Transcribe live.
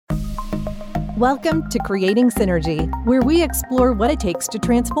Welcome to Creating Synergy, where we explore what it takes to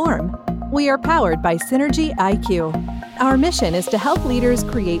transform. We are powered by Synergy IQ. Our mission is to help leaders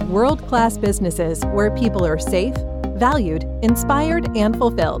create world-class businesses where people are safe, valued, inspired, and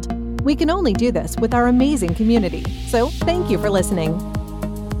fulfilled. We can only do this with our amazing community. So thank you for listening.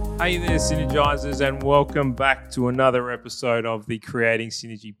 Hey there, Synergizers, and welcome back to another episode of the Creating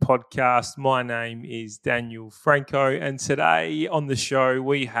Synergy podcast. My name is Daniel Franco, and today on the show,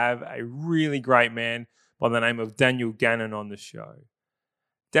 we have a really great man by the name of Daniel Gannon on the show.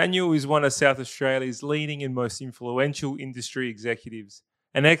 Daniel is one of South Australia's leading and most influential industry executives,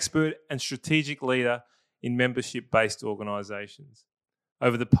 an expert and strategic leader in membership-based organisations.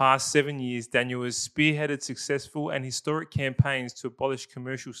 Over the past 7 years, Daniel has spearheaded successful and historic campaigns to abolish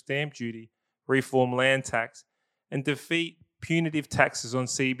commercial stamp duty, reform land tax, and defeat punitive taxes on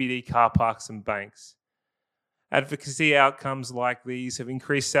CBD car parks and banks. Advocacy outcomes like these have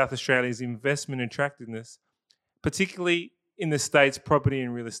increased South Australia's investment attractiveness, particularly in the state's property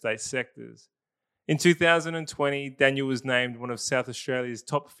and real estate sectors. In 2020, Daniel was named one of South Australia's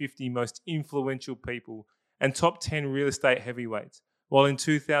top 50 most influential people and top 10 real estate heavyweights, while in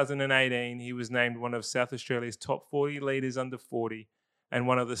 2018, he was named one of South Australia's top 40 leaders under 40 and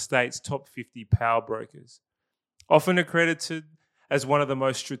one of the state's top 50 power brokers. Often accredited as one of the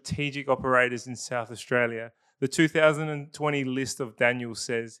most strategic operators in South Australia, the 2020 list of Daniel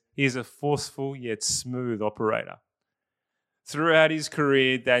says he is a forceful yet smooth operator. Throughout his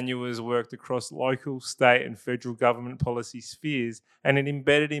career, Daniel has worked across local, state and federal government policy spheres and had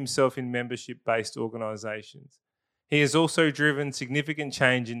embedded himself in membership-based organisations. He has also driven significant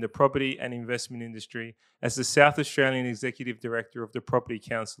change in the property and investment industry as the South Australian Executive Director of the Property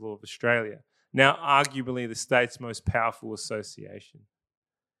Council of Australia, now arguably the state's most powerful association.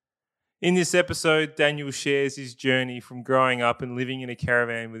 In this episode, Daniel shares his journey from growing up and living in a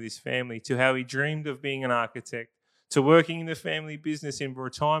caravan with his family to how he dreamed of being an architect, to working in the family business in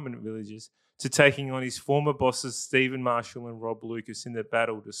retirement villages, to taking on his former bosses Stephen Marshall and Rob Lucas in the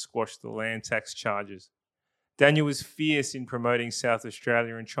battle to squash the land tax charges. Daniel was fierce in promoting South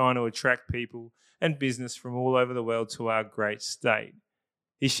Australia and trying to attract people and business from all over the world to our great state.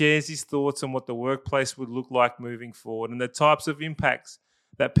 He shares his thoughts on what the workplace would look like moving forward and the types of impacts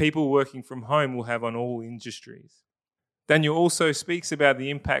that people working from home will have on all industries. Daniel also speaks about the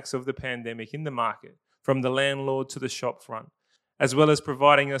impacts of the pandemic in the market, from the landlord to the shop front, as well as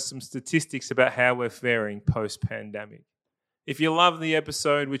providing us some statistics about how we're faring post-pandemic. If you love the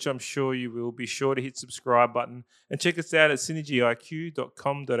episode, which I'm sure you will, be sure to hit subscribe button and check us out at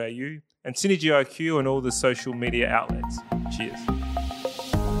synergyiq.com.au and SynergyIQ on all the social media outlets. Cheers.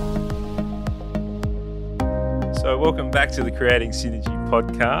 So welcome back to the Creating Synergy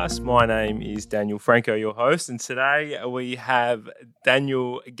podcast. My name is Daniel Franco, your host, and today we have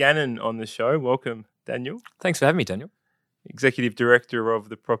Daniel Gannon on the show. Welcome, Daniel. Thanks for having me, Daniel. Executive Director of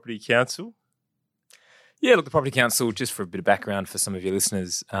the Property Council. Yeah, look, the Property Council, just for a bit of background for some of your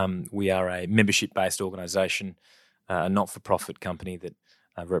listeners, we are a membership-based organisation, a not-for-profit company that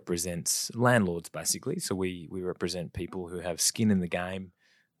represents landlords, basically. So we represent people who have skin in the game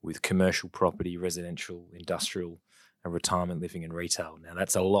with commercial property, residential, industrial, and retirement living and retail. Now,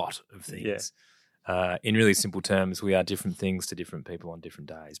 that's a lot of things. Yeah. In really simple terms, we are different things to different people on different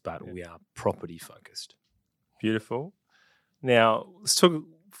days, but we are property-focused. Beautiful. Now, let's talk.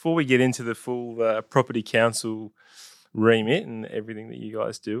 Before we get into the full Property Council remit and everything that you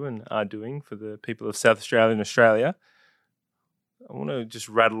guys do and are doing for the people of South Australia and Australia, I want to just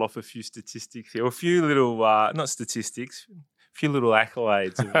rattle off a few statistics here, a few little, not statistics, a few little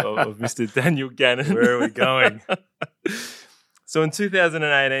accolades of Mr. Daniel Gannon. Where are we going? So in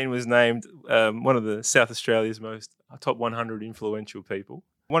 2018 was named one of the South Australia's most top 100 influential people,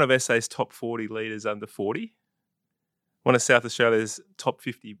 one of SA's top 40 leaders under 40, one of South Australia's top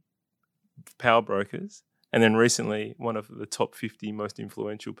 50 power brokers, and then recently one of the top 50 most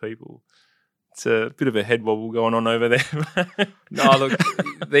influential people. It's a bit of a head wobble going on over there. No, look,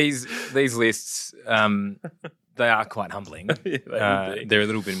 these lists, they are quite humbling. Yeah, they're a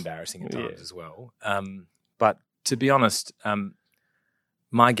little bit embarrassing at times as well. But to be honest,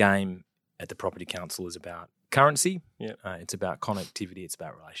 my game at the Property Council is about currency. Yeah. It's about connectivity. It's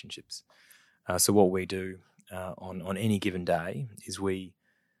about relationships. So what we do on any given day is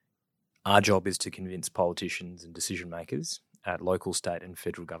our job is to convince politicians and decision makers at local, state and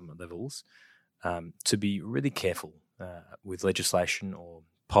federal government levels to be really careful with legislation or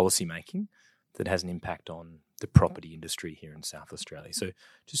policy making that has an impact on the property industry here in South Australia. So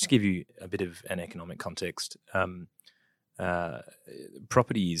just to give you a bit of an economic context,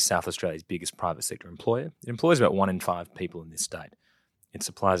 property is South Australia's biggest private sector employer. It employs about 1 in 5 people in this state. it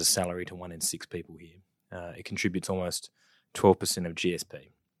supplies a salary to 1 in 6 people here. It contributes almost 12% of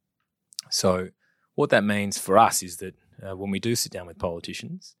GSP. So what that means for us is that when we do sit down with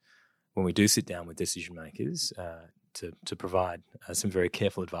politicians, when we do sit down with decision makers to provide some very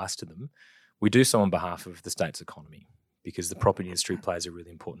careful advice to them, we do so on behalf of the state's economy, because the property industry plays a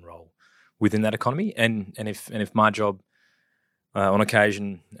really important role within that economy. And if my job on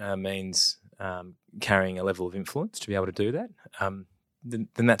occasion means carrying a level of influence to be able to do that, then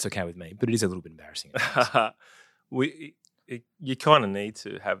that's okay with me. But it is a little bit embarrassing. You kind of need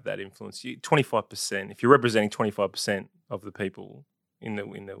to have that influence. 25%. If you're representing 25% of the people in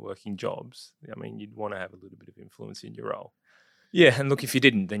the working jobs, I mean, you'd want to have a little bit of influence in your role. Yeah, and look, if you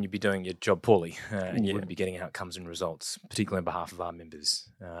didn't, then you'd be doing your job poorly, and you wouldn't be getting outcomes and results, particularly on behalf of our members.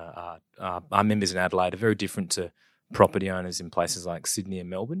 Our members in Adelaide are very different to property owners in places like Sydney and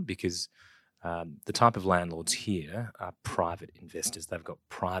Melbourne, because the type of landlords here are private investors. They've got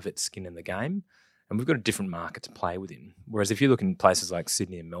private skin in the game, and we've got a different market to play within. Whereas if you look in places like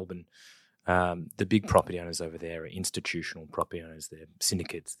Sydney and Melbourne, the big property owners over there are institutional property owners. They're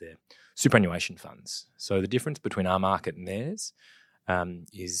syndicates, they're superannuation funds. So the difference between our market and theirs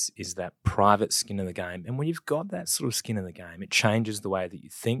is that private skin in the game. And when you've got that sort of skin in the game, it changes the way that you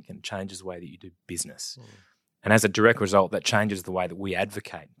think and changes the way that you do business. And as a direct result, that changes the way that we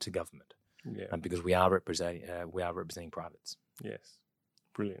advocate to government. Because we are representing privates. Yes,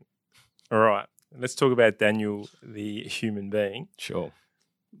 brilliant. All right, let's talk about Daniel, the human being. Sure.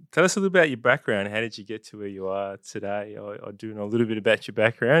 Tell us a little about your background. How did you get to where you are today? I do know a little bit about your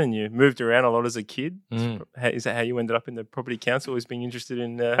background, and you moved around a lot as a kid. Is that how you ended up in the property council? Always being interested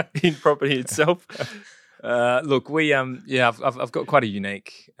in property itself? Look, I've got quite a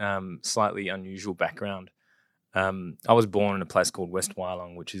unique, slightly unusual background. I was born in a place called West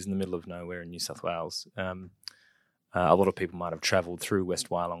Wyalong, which is in the middle of nowhere in New South Wales. A lot of people might have travelled through West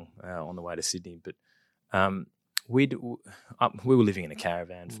Wyalong on the way to Sydney, but we were living in a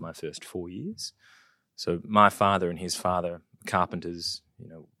caravan for my first 4 years. So my father and his father, carpenters.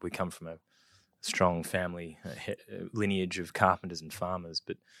 We come from a strong family lineage of carpenters and farmers.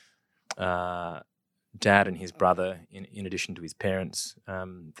 But Dad and his brother, in addition to his parents,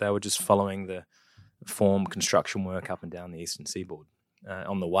 they were just following the form construction work up and down the eastern seaboard.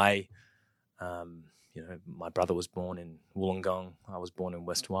 On the way, my brother was born in Wollongong. I was born in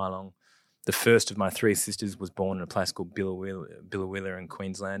West Wyalong. The first of my 3 sisters was born in a place called Billawheeler in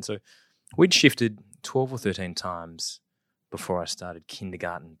Queensland. So we'd shifted 12 or 13 times before I started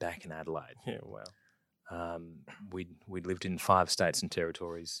kindergarten back in Adelaide. Yeah, wow. We'd lived in 5 states and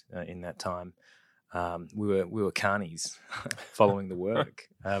territories in that time. We were carnies following the work.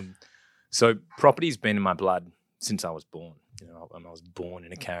 So property's been in my blood since I was born. I was born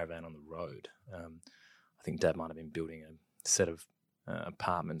in a caravan on the road. I think Dad might have been building a set of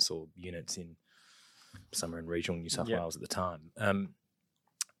apartments or units in somewhere in regional New South Wales at the time.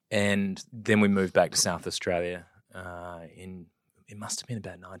 And then we moved back to South Australia it must have been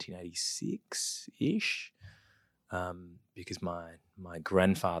about 1986-ish, because my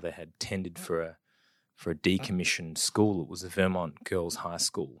grandfather had tended for a decommissioned school. It was the Vermont Girls High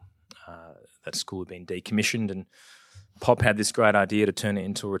School. That school had been decommissioned, and Pop had this great idea to turn it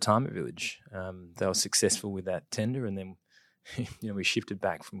into a retirement village. They were successful with that tender, and then we shifted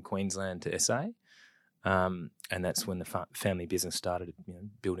back from Queensland to SA, and that's when the family business started,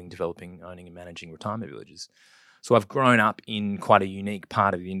 building, developing, owning and managing retirement villages. So I've grown up in quite a unique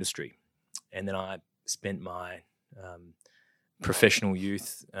part of the industry, and then I spent my professional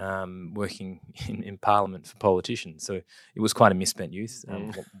youth working in Parliament for politicians. So it was quite a misspent youth,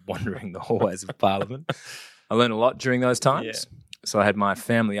 wandering the hallways of Parliament. I learned a lot during those times. Yeah. So I had my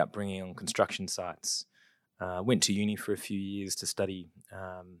family upbringing on construction sites. Went to uni for a few years to study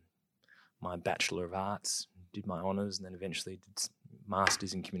my Bachelor of Arts, did my honours, and then eventually did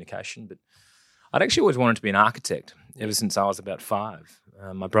Masters in Communication. But I'd actually always wanted to be an architect ever since I was about 5.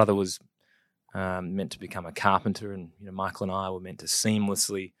 My brother was meant to become a carpenter, and Michael and I were meant to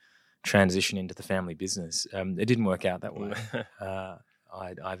seamlessly transition into the family business. It didn't work out that way. I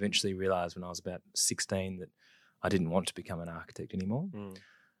eventually realised when I was about 16 that I didn't want to become an architect anymore.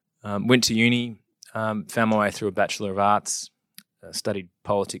 Went to uni, found my way through a Bachelor of Arts, studied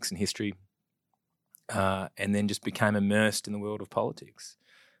politics and history, and then just became immersed in the world of politics.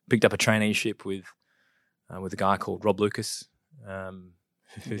 Picked up a traineeship with a guy called Rob Lucas,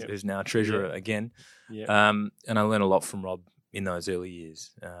 who's now treasurer again. Yep. And I learned a lot from Rob in those early years.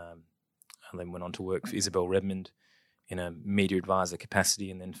 I then went on to work for Isabel Redmond in a media advisor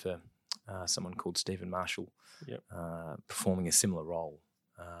capacity, and then for someone called Stephen Marshall, performing a similar role.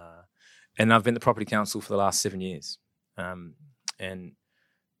 And I've been the property council for the last 7 years. And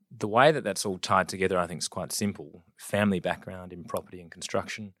the way that that's all tied together, I think, is quite simple. Family background in property and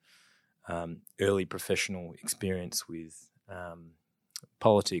construction, early professional experience with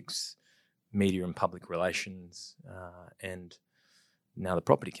politics, media and public relations, and now the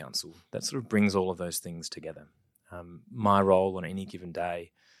Property Council. That sort of brings all of those things together. My role on any given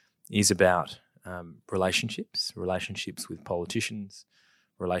day is about relationships with politicians,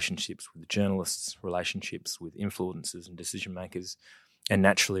 relationships with journalists, relationships with influencers and decision makers, and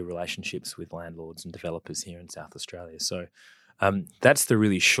naturally relationships with landlords and developers here in South Australia. So that's the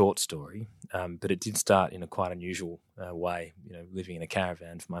really short story, but it did start in a quite unusual way, living in a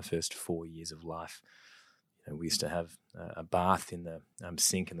caravan for my first 4 years of life. We used to have a bath in the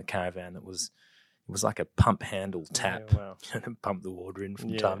sink in the caravan it was like a pump handle tap, and pump the water in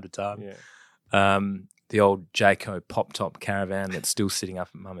from time to time. Yeah. The old Jayco pop-top caravan that's still sitting up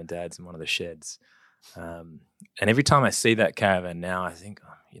at Mum and Dad's in one of the sheds. And every time I see that caravan now, I think,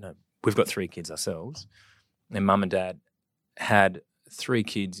 we've got 3 kids ourselves, and Mum and Dad had 3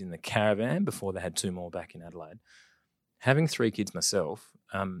 kids in the caravan before they had 2 more back in Adelaide. Having 3 kids myself,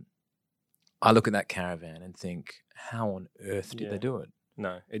 I look at that caravan and think, how on earth did they do it?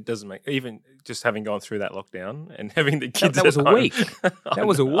 No, it doesn't make, even just having gone through that lockdown and having the kids that was at a home. week. That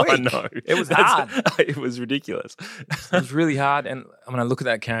was a week. I know. It was hard. It was ridiculous. It was really hard. And when I look at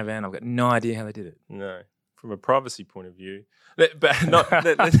that caravan, I've got no idea how they did it. No, from a privacy point of view. But not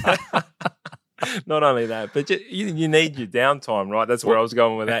not only that, but you need your downtime, right? That's where I was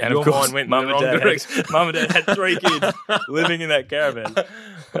going with that. And your of course, mind went in the wrong direction. Mum and Dad had 3 kids living in that caravan.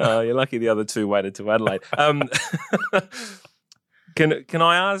 You're lucky the other 2 waited to Adelaide. Can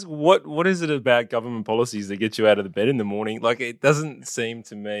I ask, what is it about government policies that get you out of the bed in the morning? Like, it doesn't seem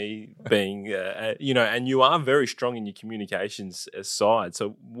to me being, and you are very strong in your communications side.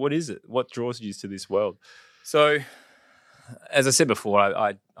 So what is it? What draws you to this world? So, as I said before,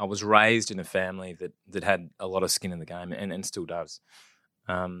 I was raised in a family that had a lot of skin in the game and still does.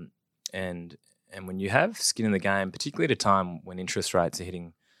 And when you have skin in the game, particularly at a time when interest rates are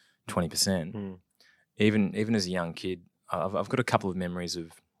hitting 20%, even as a young kid, I've got a couple of memories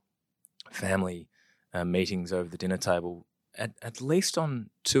of family meetings over the dinner table, at least on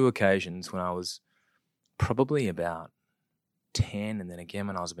 2 occasions when I was probably about 10 and then again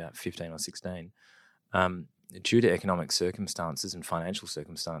when I was about 15 or 16. Due to economic circumstances and financial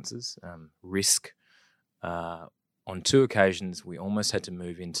circumstances, risk, on 2 occasions we almost had to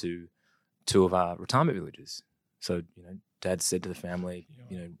move into 2 of our retirement villages. So, Dad said to the family,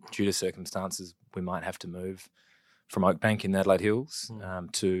 due to circumstances, we might have to move from Oakbank in the Adelaide Hills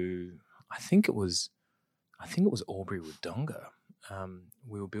to, I think it was Albury Wodonga.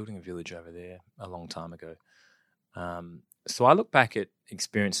 We were building a village over there a long time ago. So I look back at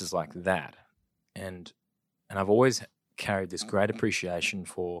experiences like that, and I've always carried this great appreciation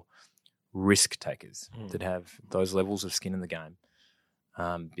for risk takers that have those levels of skin in the game,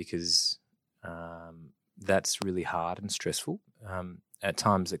 because that's really hard and stressful. At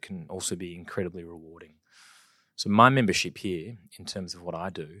times it can also be incredibly rewarding. So my membership here, in terms of what I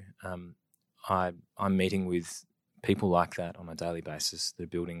do, I'm meeting with people like that on a daily basis. They're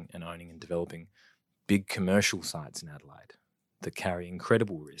building and owning and developing big commercial sites in Adelaide that carry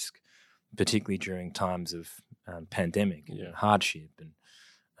incredible risk, particularly during times of pandemic and hardship and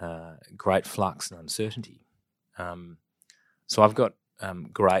great flux and uncertainty. So I've got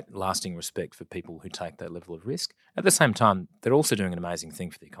great lasting respect for people who take that level of risk. At the same time, they're also doing an amazing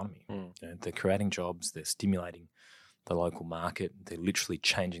thing for the economy. They're creating jobs, they're stimulating the local market, they're literally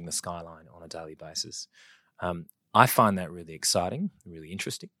changing the skyline on a daily basis. I find that really exciting, really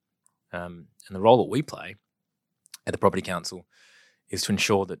interesting. And the role that we play at the Property Council is to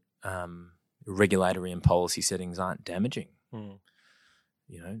ensure that regulatory and policy settings aren't damaging.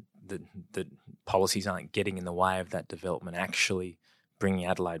 That policies aren't getting in the way of that development, actually bringing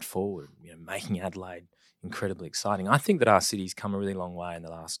Adelaide forward, making Adelaide incredibly exciting. I think that our city's come a really long way in the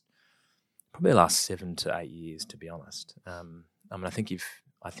last 7 to 8 years, to be honest. I think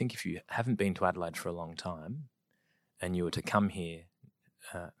if you haven't been to Adelaide for a long time, and you were to come here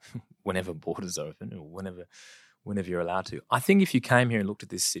whenever borders open or whenever you're allowed to, I think if you came here and looked at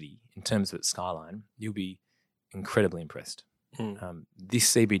this city in terms of its skyline, you'll be incredibly impressed.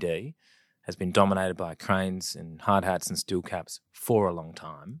 This CBD has been dominated by cranes and hard hats and steel caps for a long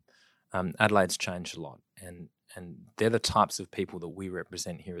time. Adelaide's changed a lot, and they're the types of people that we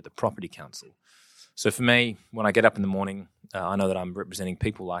represent here at the Property Council. So for me, when I get up in the morning, I know that I'm representing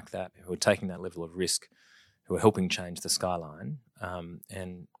people like that who are taking that level of risk, who are helping change the skyline,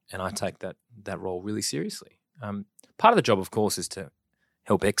 and I take that role really seriously. Part of the job, of course, is to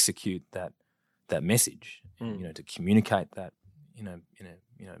help execute that message, to communicate that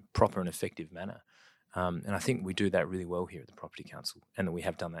in proper and effective manner. And I think we do that really well here at the Property Council, and that we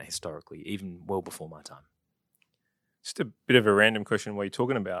have done that historically, even well before my time. Just a bit of a random question while you're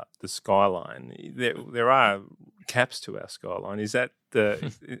talking about the skyline. There are caps to our skyline. Is that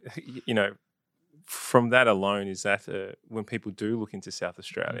from that alone, is that when people do look into South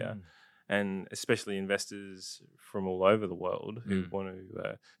Australia, and especially investors from all over the world who want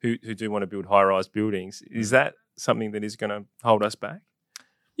to who do want to build high-rise buildings, is that something that is going to hold us back?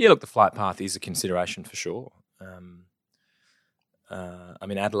 Yeah, look, the flight path is a consideration for sure.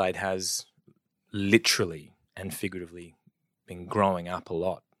 Adelaide has literally and figuratively been growing up a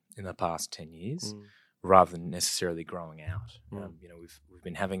lot in the past 10 years rather than necessarily growing out. We've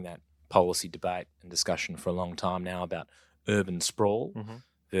been having that policy debate and discussion for a long time now about urban sprawl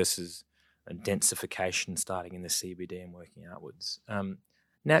versus densification starting in the CBD and working outwards.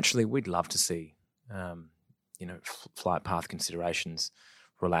 Naturally, we'd love to see flight path considerations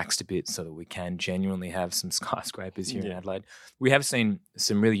relaxed a bit so that we can genuinely have some skyscrapers here in Adelaide. We have seen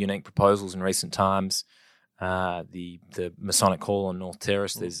some really unique proposals in recent times. The Masonic Hall on North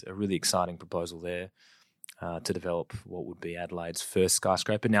Terrace, there's a really exciting proposal there to develop what would be Adelaide's first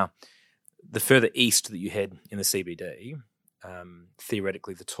skyscraper. Now, the further east that you head in the CBD,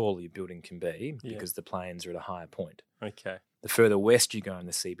 theoretically the taller your building can be because the planes are at a higher point. Okay. The further west you go in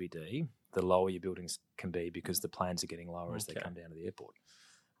the CBD, the lower your buildings can be because the planes are getting lower as they come down to the airport.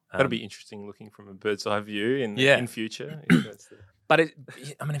 That'll be interesting looking from a bird's eye view in future. But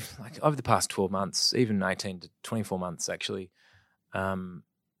over the past 12 months, even 18 to 24 months actually,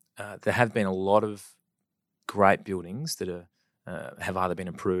 there have been a lot of great buildings that have either been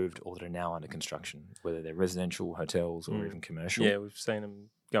approved or that are now under construction, whether they're residential, hotels, or even commercial. Yeah, we've seen them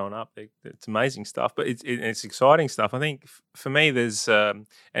going up. It's amazing stuff, but it's exciting stuff. I think for me, there's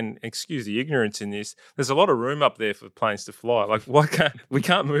and excuse the ignorance in this, there's a lot of room up there for planes to fly. Like, we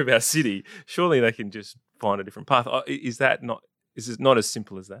can't move our city? Surely they can just find a different path. Is it not as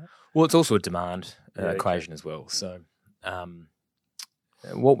simple as that? Well, it's also a demand equation as well. So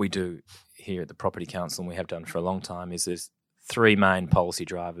what we do here at the Property Council, and we have done for a long time, is there's three main policy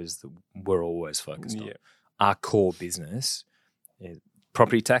drivers that we're always focused on. Our core business is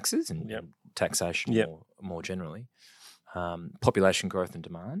property taxes and taxation more generally, population growth and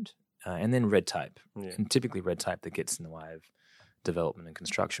demand, and then red tape, and typically red tape that gets in the way of development and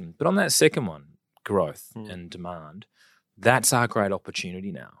construction. But on that second one, growth and demand, that's our great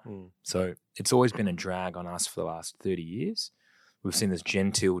opportunity now. So it's always been a drag on us for the last 30 years. We've seen this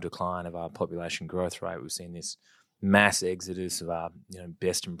genteel decline of our population growth rate. We've seen this mass exodus of our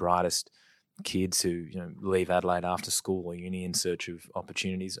best and brightest kids who leave Adelaide after school or uni in search of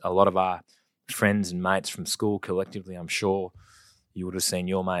opportunities. A lot of our friends and mates from school collectively, I'm sure you would have seen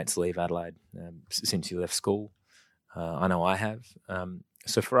your mates leave Adelaide since you left school. I know I have.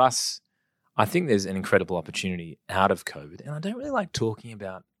 So for us, I think there's an incredible opportunity out of COVID. And I don't really like talking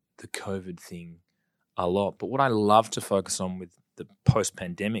about the COVID thing a lot, but what I love to focus on with the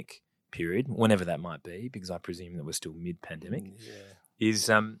post-pandemic period, whenever that might be, because I presume that we're still mid-pandemic, is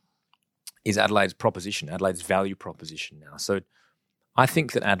Adelaide's proposition, Adelaide's value proposition now. So I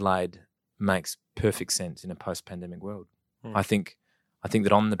think that Adelaide makes perfect sense in a post-pandemic world. I think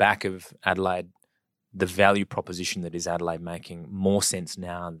that on the back of Adelaide, the value proposition that is Adelaide making more sense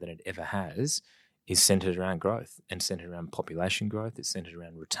now than it ever has is centred around growth and centred around population growth. It's centred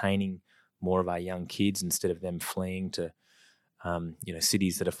around retaining more of our young kids instead of them fleeing to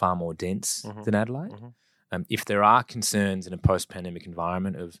cities that are far more dense than Adelaide. If there are concerns in a post-pandemic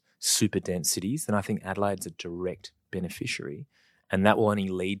environment of super dense cities, then I think Adelaide's a direct beneficiary, and that will only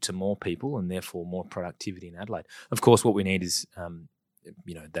lead to more people and therefore more productivity in Adelaide. Of course, what we need is,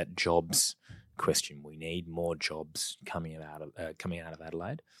 that jobs question. We need more jobs coming out of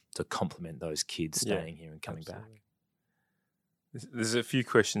Adelaide to complement those kids staying here and coming back. There's a few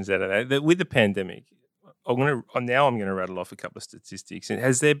questions out of that. With the pandemic, I'm going to rattle off a couple of statistics.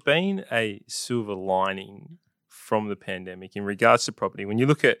 Has there been a silver lining from the pandemic in regards to property? When you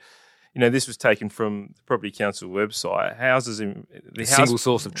look at, this was taken from the Property Council website. Single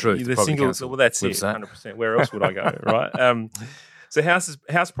source of truth. The single. Well, that's website. It. 100%. Where else would I go, right? So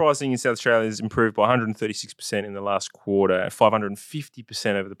house pricing in South Australia has improved by 136% in the last quarter, and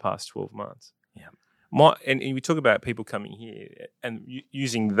 550% over the past 12 months. Yeah. And we talk about people coming here and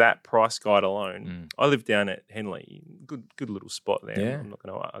using that price guide alone. I live down at Henley, good little spot there. Yeah. I'm not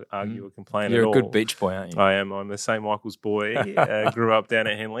going to argue or complain You're at all. You're a good beach boy, aren't you? I am. I'm the St. Michael's boy. Grew up down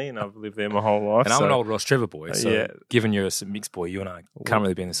at Henley and I've lived there my whole life. And I'm an old Ross Trevor boy, so given you're a St. Mix boy, you and I can't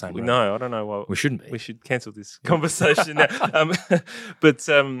really be in the same room. No, I don't know why. We shouldn't be. We should cancel this conversation now. But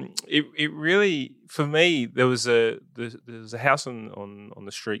it really, for me, there was a house on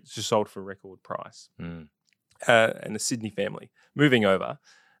the street just sold for a record price, and a Sydney family moving over.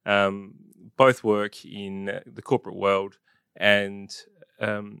 Both work in the corporate world, and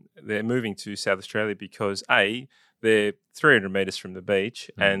they're moving to South Australia because they're 300 metres from the beach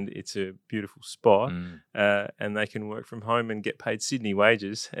and it's a beautiful spot, and they can work from home and get paid Sydney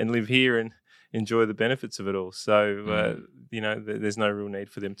wages and live here and enjoy the benefits of it all. So, there's no real need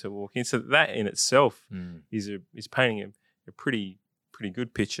for them to walk in. So that in itself is painting a pretty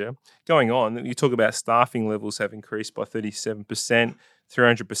good picture. Going on, you talk about staffing levels have increased by 37%,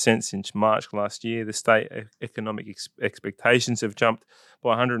 300% since March last year. The state economic expectations have jumped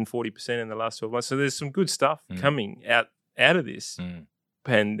by 140% in the last 12 months. So there's some good stuff coming out of this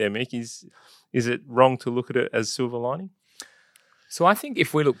pandemic. Is it wrong to look at it as silver lining? So I think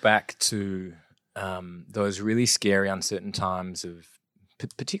if we look back to those really scary, uncertain times of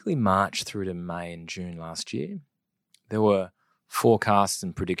particularly March through to May and June last year, there were forecasts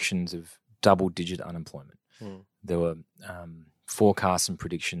and predictions of double-digit unemployment. There were forecasts and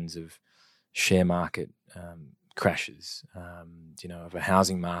predictions of share market crashes, of a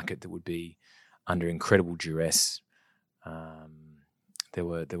housing market that would be under incredible duress. There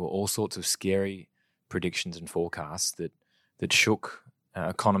were all sorts of scary predictions and forecasts that shook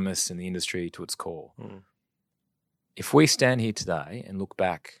economists and the industry to its core. If we stand here today and look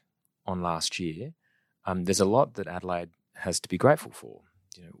back on last year, there's a lot that Adelaide has to be grateful for.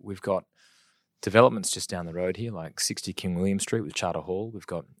 We've got developments just down the road here, like 60 King William Street with Charter Hall. We've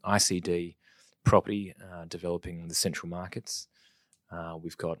got ICD property developing the central markets.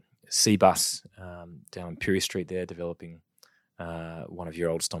 We've got Cbus down on Pirie Street there developing one of your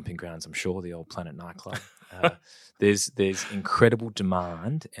old stomping grounds, I'm sure, the old Planet nightclub. There's incredible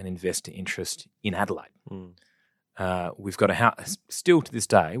demand and investor interest in Adelaide. We've got a house, still to this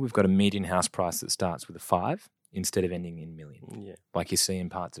day, we've got a median house price that starts with a 5 instead of ending in million, like you see in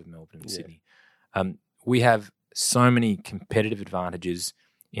parts of Melbourne and Sydney. We have so many competitive advantages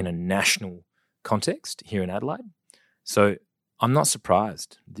in a national context here in Adelaide. So I'm not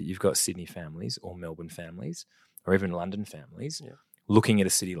surprised that you've got Sydney families or Melbourne families or even London families looking at a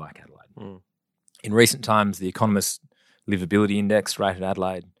city like Adelaide. In recent times, the Economist Livability Index rated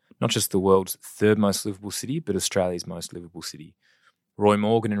Adelaide not just the world's third most livable city, but Australia's most livable city. Roy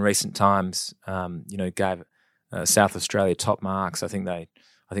Morgan in recent times, gave South Australia top marks. I think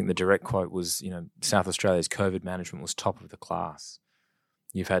the direct quote was, South Australia's COVID management was top of the class.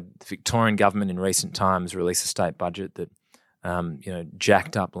 You've had the Victorian government in recent times release a state budget that,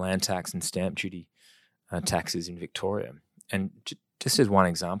 jacked up land tax and stamp duty taxes in Victoria. And just as one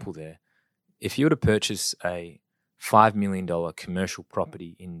example there, if you were to purchase a $5 million commercial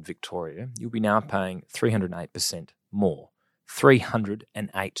property in Victoria, you'll be now paying 308% more.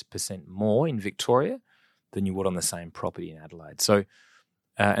 308% more in Victoria than you would on the same property in Adelaide. So,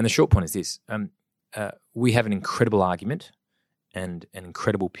 and the short point is this, we have an incredible argument and an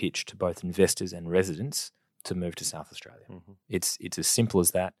incredible pitch to both investors and residents to move to South Australia. It's as simple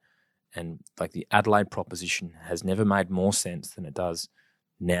as that. And like the Adelaide proposition has never made more sense than it does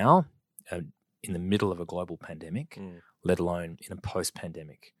now in the middle of a global pandemic, let alone in a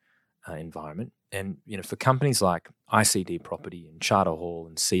post-pandemic environment. And, for companies like ICD Property and Charter Hall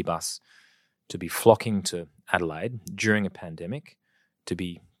and Cbus to be flocking to Adelaide during a pandemic, to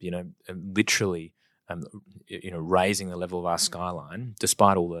be, literally, raising the level of our skyline,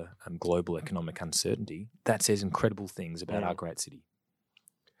 despite all the global economic uncertainty, that says incredible things about our great city.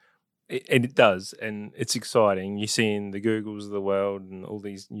 And it does, and it's exciting. You're seeing the Googles of the world and all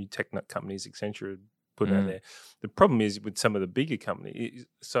these new tech companies, Accenture, put out there. The problem is with some of the bigger companies.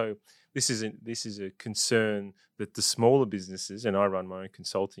 So this is a concern that the smaller businesses, and I run my own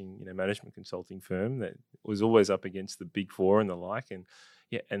consulting, management consulting firm that was always up against the big four and the like, and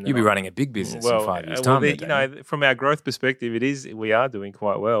you'll be running a big business in 5 years' time. From our growth perspective, we are doing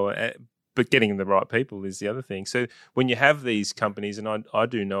quite well. But getting the right people is the other thing. So when you have these companies, and I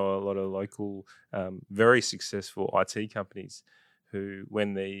do know a lot of local, very successful IT companies who,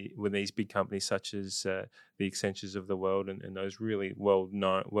 when these big companies such as the Accentures of the world and those really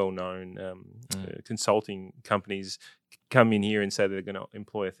well-known consulting companies come in here and say they're going to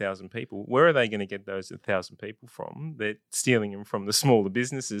employ 1,000 people, where are they going to get those 1,000 people from? They're stealing them from the smaller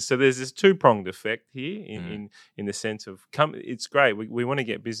businesses. So there's this two-pronged effect here in the sense of it's great. We want to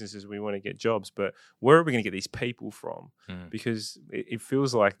get businesses, we want to get jobs, but where are we going to get these people from? Because it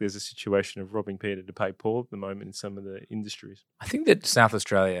feels like there's a situation of robbing Peter to pay Paul at the moment in some of the industries. I think that South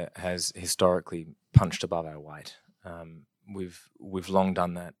Australia has historically punched above our weight. We've long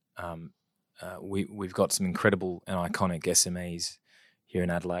done that. We've got some incredible and iconic SMEs here in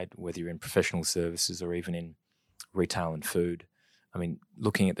Adelaide, whether you're in professional services or even in retail and food. I mean,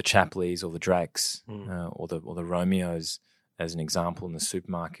 looking at the Chapleys or the Drakes or the Romeos as an example in the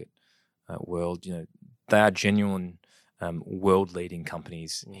supermarket world, they are genuine world-leading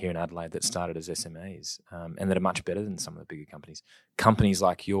companies here in Adelaide that started as SMEs and that are much better than some of the bigger companies. Companies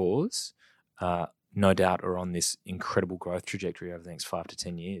like yours, no doubt, are on this incredible growth trajectory over the next 5 to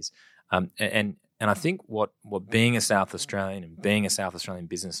 10 years. And I think what being a South Australian and being a South Australian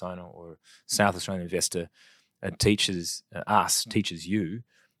business owner or South Australian investor teaches you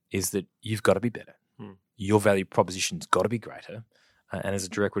is that you've got to be better. Your value proposition's got to be greater. And as a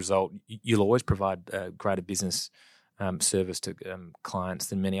direct result, you'll always provide greater business service to clients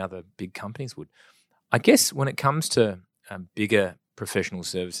than many other big companies would. I guess when it comes to bigger professional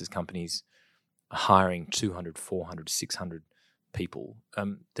services companies hiring 200, 400, 600 people,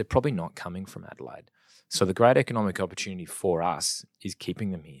 they're probably not coming from Adelaide. So the great economic opportunity for us is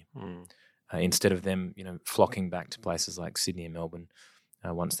keeping them here instead of them, flocking back to places like Sydney and Melbourne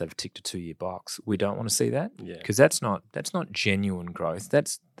once they've ticked a 2-year box. We don't want to see that because that's not genuine growth.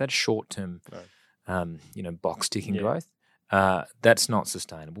 That's short-term, box ticking growth. That's not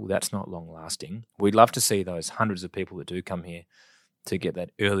sustainable. That's not long-lasting. We'd love to see those hundreds of people that do come here to get that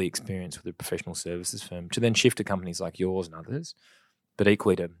early experience with a professional services firm, to then shift to companies like yours and others, but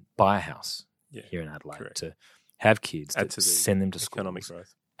equally to buy a house here in Adelaide, correct, to have kids, to send them to school, economic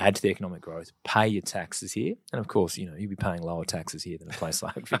growth. Add to the economic growth, pay your taxes here. And of course, you'll be paying lower taxes here than a place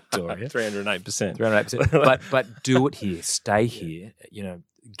like Victoria. 308%. 308%. But do it here, stay here,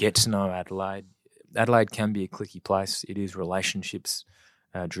 get to know Adelaide. Adelaide can be a cliquey place. It is relationships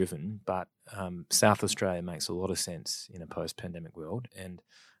driven, but South Australia makes a lot of sense in a post-pandemic world, and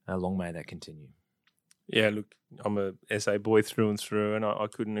long may that continue. Yeah, look, I'm a SA boy through and through, and I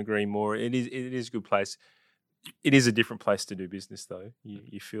couldn't agree more. It is a good place. It is a different place to do business, though.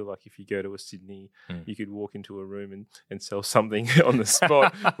 You feel like if you go to a Sydney, you could walk into a room and sell something on the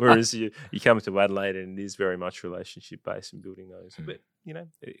spot, whereas you come to Adelaide and it is very much relationship-based and building those. But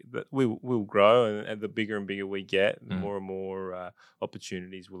we'll grow, and the bigger and bigger we get, the more and more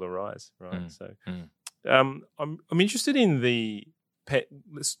opportunities will arise, right? So I'm interested in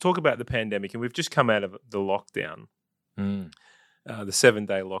let's talk about the pandemic, and we've just come out of the lockdown. The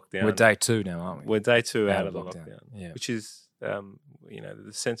 7-day lockdown. We're day 2 now, aren't we? We're day 2 out of the lockdown, which is, the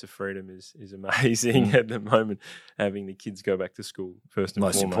sense of freedom is amazing at the moment. Having the kids go back to school first and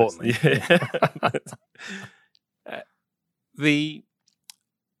most foremost. Importantly,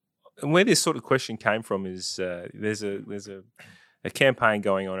 and where this sort of question came from is there's a campaign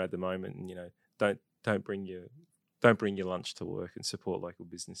going on at the moment, and don't bring your lunch to work and support local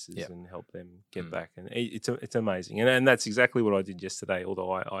businesses and help them get back. And it's amazing. And that's exactly what I did yesterday,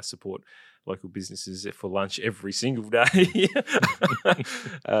 although I support local businesses for lunch every single day,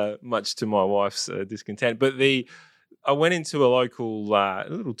 much to my wife's discontent. But I went into a local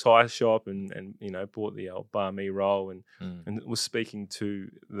little Thai shop and bought the old banh mi roll and was speaking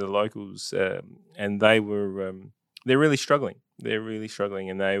to the locals, and they're really struggling. They're really struggling,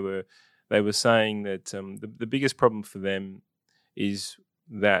 and they were saying that the biggest problem for them is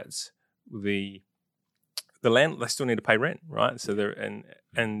that the land, they still need to pay rent, right? So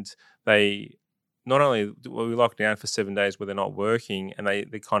and they not only we locked down for 7 days where they're not working, and they're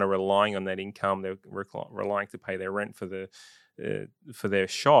kind of relying on that income. They're relying to pay their rent for their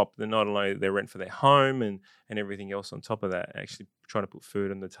shop. They're not only their rent for their home and everything else on top of that, actually trying to put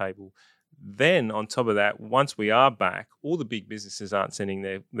food on the table. Then on top of that, once we are back, all the big businesses aren't sending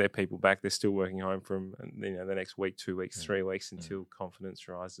their people back. They're still working home from the next week, 2 weeks, 3 weeks until confidence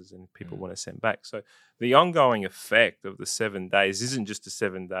rises and people want to send back. So the ongoing effect of the 7 days isn't just a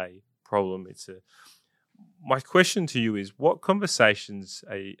 7-day problem. My question to you is, what conversations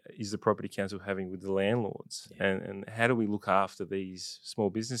is the Property Council having with the landlords, and how do we look after these small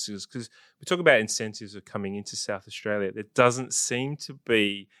businesses? Because we talk about incentives of coming into South Australia. There doesn't seem to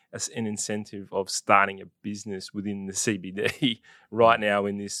be an incentive of starting a business within the CBD right now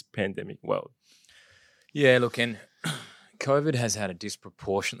in this pandemic world. Yeah, look, and COVID has had a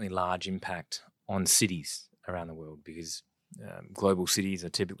disproportionately large impact on cities around the world because global cities are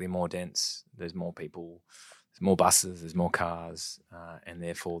typically more dense. There's more people, there's more buses, there's more cars, and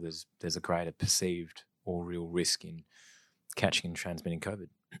therefore there's a greater perceived or real risk in catching and transmitting COVID.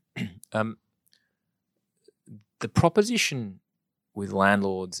 The proposition with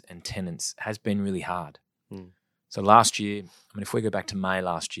landlords and tenants has been really hard. So last year, if we go back to May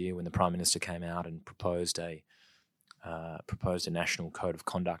last year when the Prime Minister came out and proposed a national code of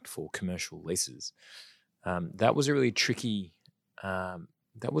conduct for commercial leases, that was a really tricky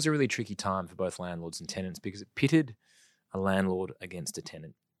time for both landlords and tenants because it pitted a landlord against a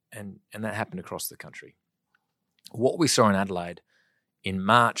tenant, and that happened across the country. What we saw in Adelaide in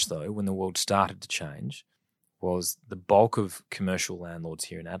March, though, when the world started to change, was the bulk of commercial landlords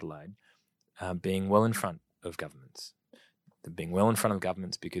here in Adelaide being well in front of governments. They're being well in front of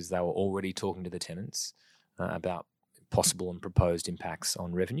governments because they were already talking to the tenants about possible and proposed impacts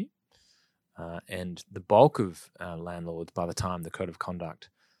on revenue. And the bulk of landlords, by the time the Code of Conduct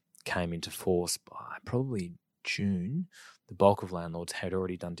came into force by probably June, the bulk of landlords had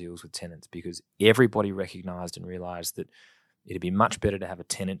already done deals with tenants because everybody recognised and realised that it'd be much better to have a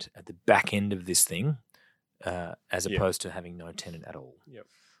tenant at the back end of this thing as opposed to having no tenant at all. Yep.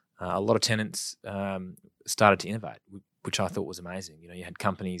 A lot of tenants started to innovate, which I thought was amazing. You know, you had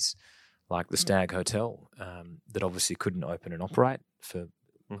companies like the Stag Hotel that obviously couldn't open and operate for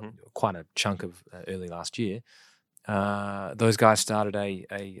quite a chunk of early last year. Those guys started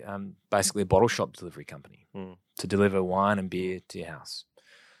basically a bottle shop delivery company to deliver wine and beer to your house.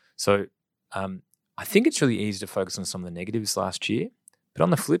 So I think it's really easy to focus on some of the negatives last year, but on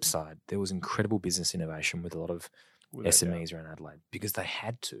the flip side, there was incredible business innovation with a lot of SMEs around Adelaide because they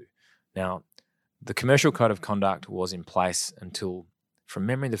had to. Now, the Commercial Code of Conduct was in place until, from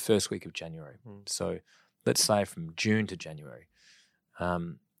memory, the first week of January. So let's say from June to January.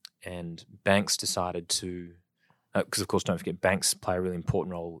 And banks decided to, because of course, don't forget, banks play a really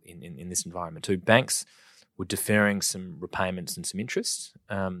important role in this environment too. Banks were deferring some repayments and some interest.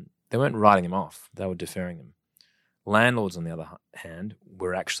 They weren't writing them off. They were deferring them. Landlords, on the other hand,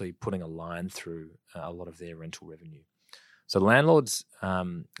 were actually putting a line through a lot of their rental revenue. So landlords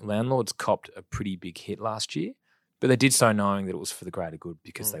copped a pretty big hit last year, but they did so knowing that it was for the greater good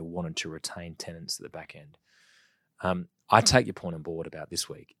because they wanted to retain tenants at the back end. I take your point on board about this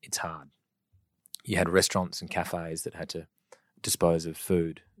week. It's hard. You had restaurants and cafes that had to dispose of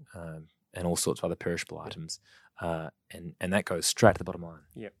food and all sorts of other perishable items, and that goes straight to the bottom line.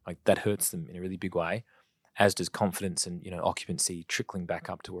 Yeah, like that hurts them in a really big way, as does confidence and occupancy trickling back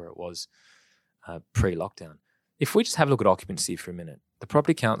up to where it was pre-lockdown. If we just have a look at occupancy for a minute, the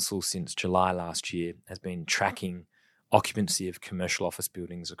Property Council since July last year has been tracking occupancy of commercial office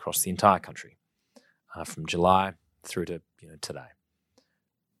buildings across the entire country from July through to today.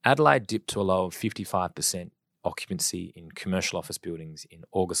 Adelaide dipped to a low of 55% occupancy in commercial office buildings in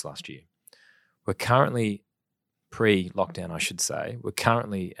August last year. We're currently, pre-lockdown I should say, we're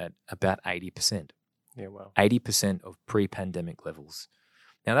currently at about 80%. Yeah, wow. 80% of pre-pandemic levels.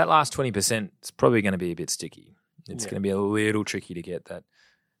 Now that last 20% is probably going to be a bit sticky. It's going to be a little tricky to get that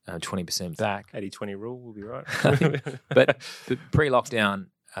 20% back. 80-20 rule will be right. but pre-lockdown,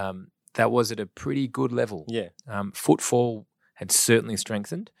 that was at a pretty good level. Yeah. Footfall had certainly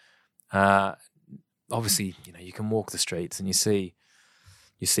strengthened. Obviously, you can walk the streets and you see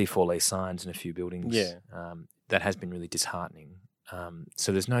for lease signs in a few buildings. Yeah. That has been really disheartening.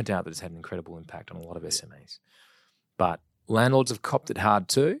 So there's no doubt that it's had an incredible impact on a lot of SMEs. But landlords have copped it hard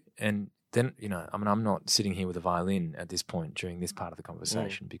too. And then, I'm not sitting here with a violin at this point during this part of the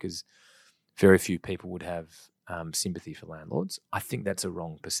conversation because very few people would have sympathy for landlords. I think that's a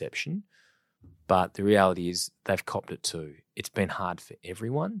wrong perception. But the reality is they've copped it too. It's been hard for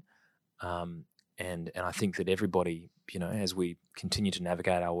everyone. And I think that everybody, as we continue to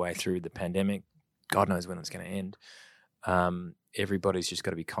navigate our way through the pandemic, God knows when it's going to end, everybody's just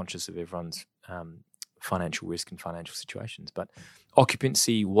got to be conscious of everyone's financial risk and financial situations. But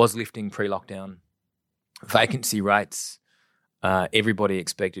occupancy was lifting pre-lockdown. Vacancy rates, everybody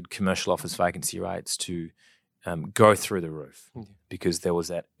expected commercial office vacancy rates to go through the roof because there was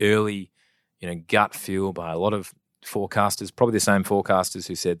that early, gut feel by a lot of forecasters, probably the same forecasters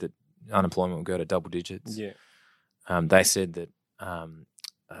who said that unemployment would go to double digits. Yeah. They said that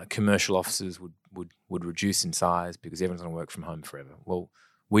commercial offices would reduce in size because everyone's going to work from home forever. Well,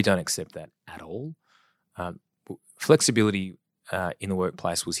 we don't accept that at all. Flexibility in the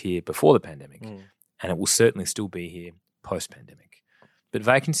workplace was here before the pandemic, and it will certainly still be here post-pandemic. But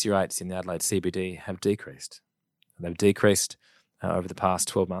vacancy rates in the Adelaide CBD have decreased. They've decreased over the past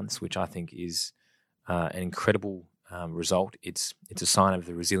 12 months, which I think is an incredible result. It's a sign of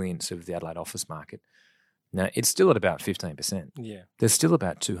the resilience of the Adelaide office market. Now, it's still at about 15%. Yeah. There's still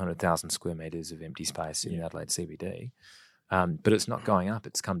about 200,000 square metres of empty space in the Adelaide CBD, but it's not going up.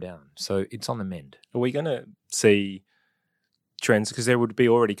 It's come down. So it's on the mend. Are we going to see trends? Because there would be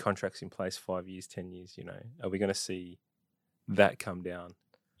already contracts in place 5 years, 10 years, Are we going to see that come down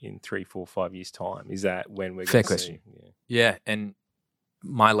in 3, 4, 5 years' time? Is that when we're going to see? Fair question. Yeah, and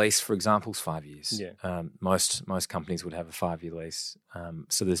my lease, for example, is 5 years. Yeah. Most companies would have a 5-year lease.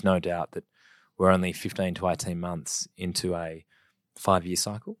 So there's no doubt that we're only 15 to 18 months into a 5-year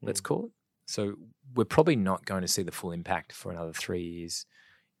cycle, let's call it. So we're probably not going to see the full impact for another 3 years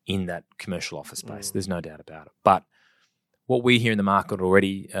in that commercial office space. There's no doubt about it. But what we hear in the market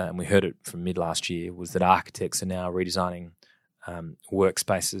already, and we heard it from mid last year, was that architects are now redesigning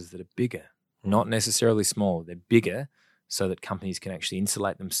workspaces that are bigger, not necessarily smaller. They're bigger so that companies can actually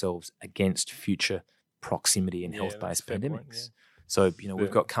insulate themselves against future proximity and health-based pandemics. So,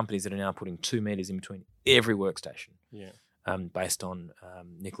 we've got companies that are now putting 2 meters in between every workstation. Based on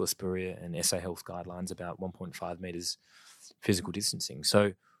Nicholas Berea and SA Health guidelines about 1.5 metres physical distancing.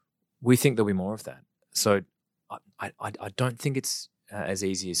 So we think there'll be more of that. So I don't think it's as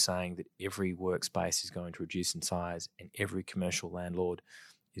easy as saying that every workspace is going to reduce in size and every commercial landlord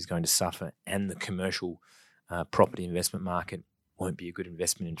is going to suffer and the commercial property investment market won't be a good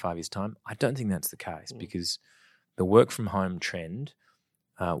investment in 5 years' time. I don't think that's the case because the work from home trend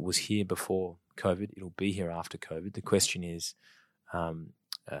was here before COVID. It'll be here after COVID. The question is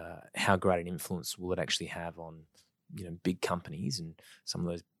how great an influence will it actually have on big companies and some of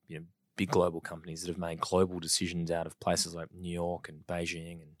those big global companies that have made global decisions out of places like New York and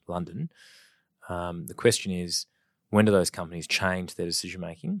Beijing and London. The question is, when do those companies change their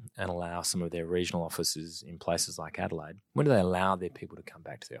decision-making and allow some of their regional offices in places like Adelaide? When do they allow their people to come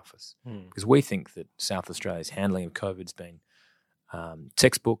back to the office? Because we think that South Australia's handling of COVID's been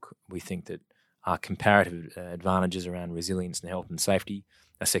textbook. We think that our comparative advantages around resilience and health and safety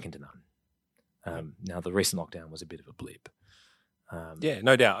are second to none. Now, the recent lockdown was a bit of a blip.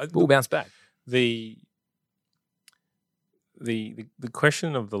 No doubt. We'll bounce back. The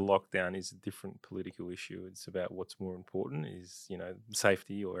question of the lockdown is a different political issue. It's about what's more important is,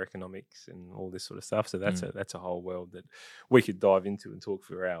 safety or economics and all this sort of stuff. So that's a whole world that we could dive into and talk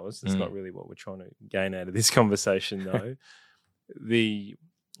for hours. That's not really what we're trying to gain out of this conversation, though. The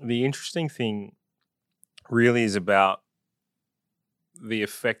interesting thing really is about the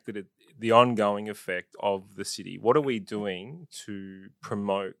effect that the ongoing effect of the city. What are we doing to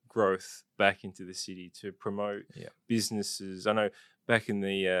promote growth back into the city, to promote businesses? I know back in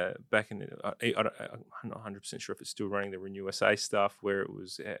the I'm not 100% sure if it's still running the Renew SA stuff, where it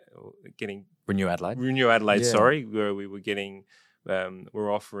was getting Renew Adelaide, where we were getting.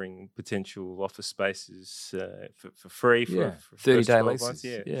 We're offering potential office spaces for free for 30-day leases.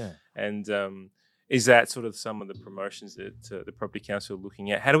 And is that sort of some of the promotions that the Property Council are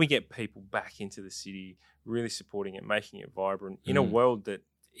looking at? How do we get people back into the city, really supporting it, making it vibrant in a world that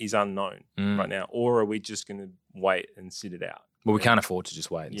is unknown right now? Or are we just going to wait and sit it out? Well, we can't afford to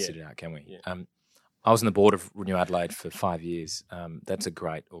just wait and sit it out, can we? Yeah. I was on the board of Renew Adelaide for 5 years. That's a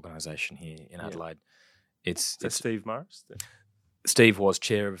great organisation here in Adelaide. It's Steve Morris? Steve was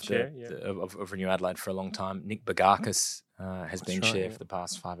chair of Renew Adelaide for a long time. Nick Bagakis has been chair for the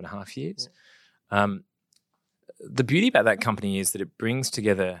past 5.5 years. The beauty about that company is that it brings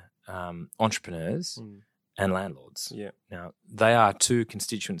together entrepreneurs and landlords. Now, they are two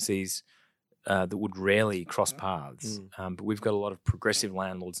constituencies that would rarely cross paths, but we've got a lot of progressive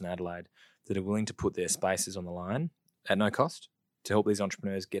landlords in Adelaide that are willing to put their spaces on the line at no cost to help these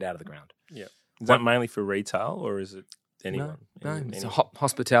entrepreneurs get out of the ground. Is that mainly for retail or is it anyone? No, it's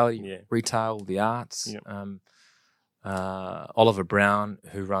hospitality, retail, the arts. Oliver Brown,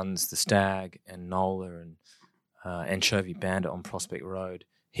 who runs the Stag and Nola and Anchovy Bandit on Prospect Road,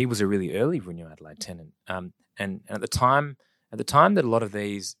 he was a really early Renew Adelaide tenant. And at the time that a lot of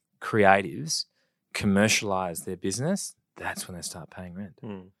these creatives commercialise their business, that's when they start paying rent.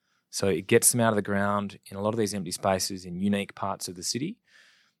 So it gets them out of the ground in a lot of these empty spaces in unique parts of the city,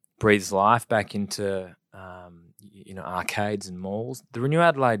 breathes life back into arcades and malls. The Renew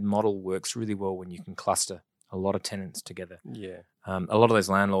Adelaide model works really well when you can cluster a lot of tenants together. A lot of those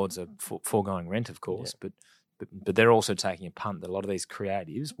landlords are foregoing rent, of course, but they're also taking a punt that a lot of these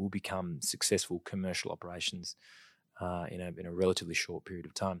creatives will become successful commercial operations in a relatively short period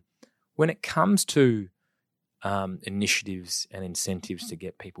of time. When it comes to initiatives and incentives to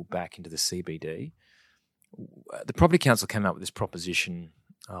get people back into the CBD, the Property Council came up with this proposition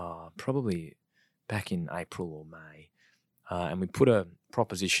probably back in April or May. And we put a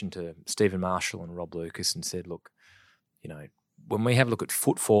proposition to Stephen Marshall and Rob Lucas and said, look, when we have a look at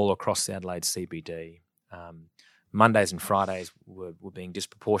footfall across the Adelaide CBD, Mondays and Fridays were being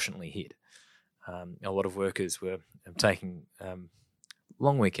disproportionately hit. A lot of workers were taking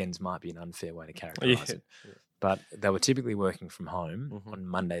long weekends might be an unfair way to characterise it, but they were typically working from home on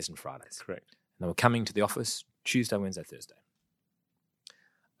Mondays and Fridays. Correct. And they were coming to the office Tuesday, Wednesday, Thursday.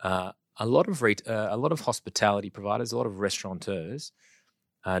 A lot of hospitality providers, a lot of restaurateurs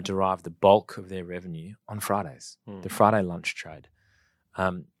derive the bulk of their revenue on Fridays, the Friday lunch trade.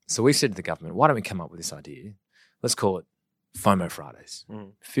 So we said to the government, why don't we come up with this idea? Let's call it FOMO Fridays,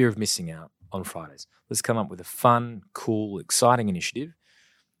 fear of missing out on Fridays. Let's come up with a fun, cool, exciting initiative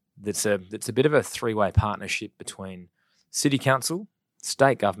that's a bit of a three-way partnership between city council,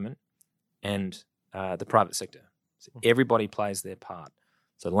 state government, and the private sector. So everybody plays their part.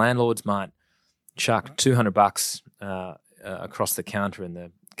 So landlords might chuck $200 across the counter in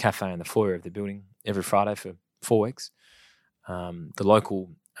the cafe in the foyer of the building every Friday for 4 weeks. The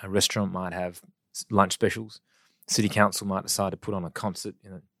local restaurant might have lunch specials. City council might decide to put on a concert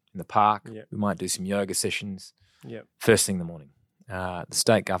in the park. Yep. We might do some yoga sessions Yep. first thing in the morning. The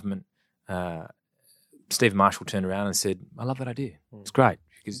state government, Stephen Marshall turned around and said, I love that idea. It's great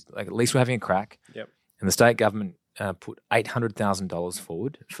because at least we're having a crack. Yep. And the state government put $800,000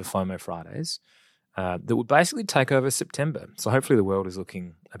 forward for FOMO Fridays that would basically take over September. So hopefully the world is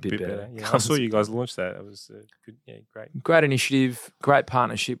looking a bit better. Yeah. I saw you guys launch that. It was good. Yeah, great. Great initiative, great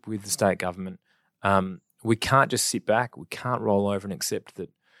partnership with the state government. We can't just sit back. We can't roll over and accept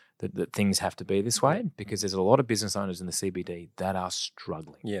that things have to be this way because there's a lot of business owners in the CBD that are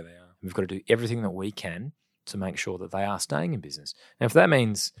struggling. Yeah, they are. We've got to do everything that we can to make sure that they are staying in business. And if that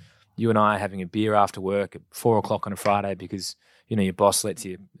means you and I having a beer after work at 4 o'clock on a Friday because, your boss lets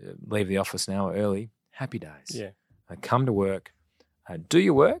you leave the office an hour early, happy days. Yeah. Come to work, do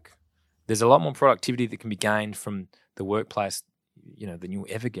your work. There's a lot more productivity that can be gained from the workplace, than you'll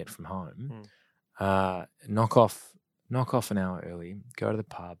ever get from home. Knock off an hour early, go to the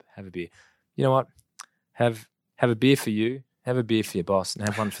pub, have a beer. You know what? Have a beer for you, have a beer for your boss, and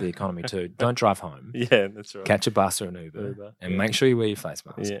have one for the economy too. Don't drive home. Yeah, that's right. Catch a bus or an Uber and make sure you wear your face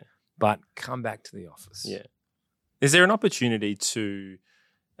mask. Yeah. But come back to the office. Yeah. Is there an opportunity to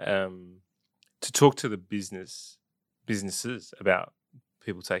talk to the businesses about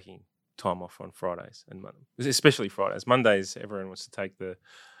people taking time off on Fridays and especially Fridays? Mondays, everyone wants to take the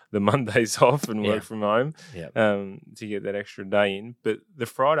Mondays off and work from home to get that extra day in. But the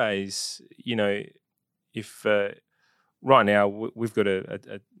Fridays, if right now we've got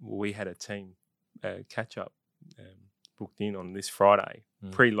we had a team catch up booked in on this Friday.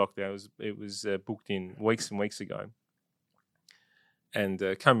 Pre-lockdown, it was booked in weeks and weeks ago. And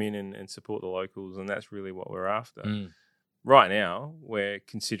come in and support the locals, and that's really what we're after. Right now, we're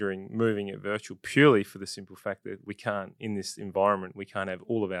considering moving it virtual purely for the simple fact that we can't, in this environment, we can't have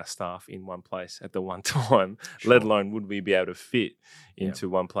all of our staff in one place at the one time, let alone would we be able to fit into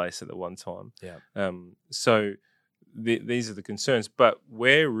one place at the one time. Yeah. So these are the concerns, but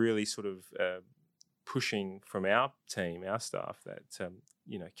we're really sort of pushing from our team, our staff, that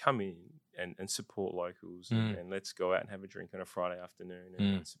come in and support locals and let's go out and have a drink on a Friday afternoon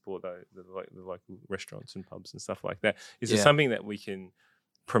and support the local restaurants and pubs and stuff like that. Is there something that we can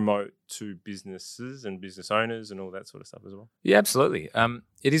promote to businesses and business owners and all that sort of stuff as well? Yeah, absolutely.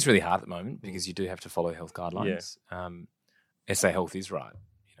 It is really hard at the moment because you do have to follow health guidelines. SA Health is right.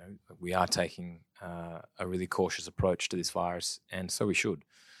 We are taking a really cautious approach to this virus, and so we should.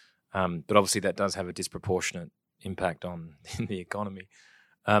 But obviously that does have a disproportionate impact on the economy.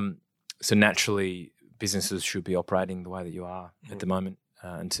 So naturally, businesses should be operating the way that you are at the moment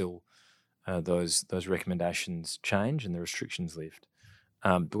until those recommendations change and the restrictions lift.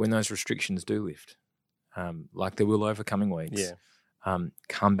 But when those restrictions do lift, like they will over coming weeks,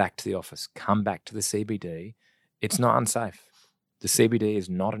 come back to the office, come back to the CBD. It's not unsafe. The CBD is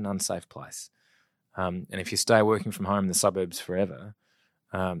not an unsafe place. And if you stay working from home in the suburbs forever,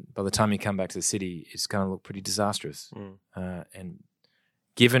 by the time you come back to the city, it's going to look pretty disastrous. And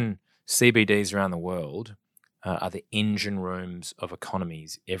given CBDs around the world are the engine rooms of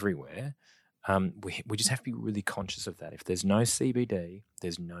economies everywhere, we just have to be really conscious of that. If there's no CBD,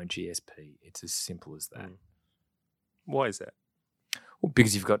 there's no GSP. It's as simple as that. Why is that? Well,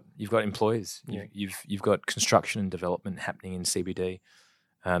 because you've got employers. You've got construction and development happening in CBD.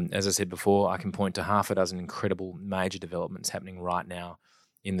 As I said before, I can point to half a dozen incredible major developments happening right now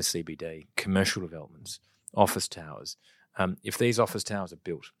in the CBD, commercial developments, office towers. If these office towers are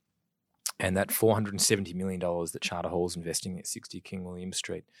built and that $470 million that Charter Hall's investing at 60 King William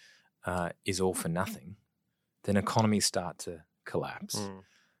Street is all for nothing, then economies start to collapse.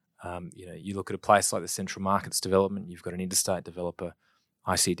 You look at a place like the Central Markets development, you've got an interstate developer,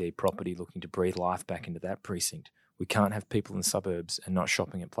 ICD Property, looking to breathe life back into that precinct. We can't have people in the suburbs and not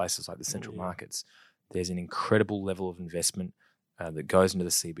shopping at places like the Central Markets. There's an incredible level of investment that goes into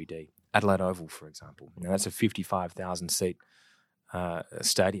the CBD. Adelaide Oval, for example. Now, that's a 55,000-seat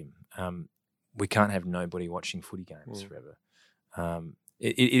stadium. We can't have nobody watching footy games forever.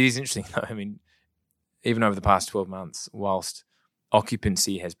 It is interesting, though. I mean, even over the past 12 months, whilst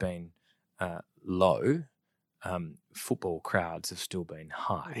occupancy has been low, football crowds have still been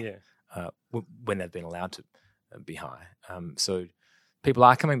high when they've been allowed to. be high. So people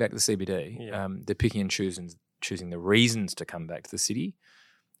are coming back to the CBD. Yeah. They're picking and choosing the reasons to come back to the city.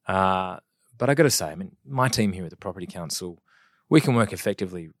 But I got to say, I mean, my team here at the Property Council, we can work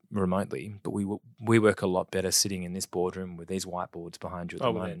effectively remotely, but we work a lot better sitting in this boardroom with these whiteboards behind you at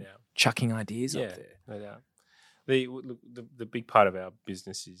the moment, chucking ideas up there. No doubt. The big part of our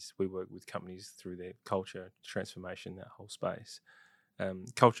business is we work with companies through their culture transformation, that whole space.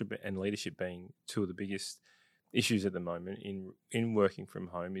 Culture and leadership being two of the biggest issues at the moment in working from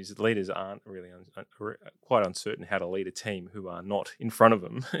home is that leaders aren't really quite uncertain how to lead a team who are not in front of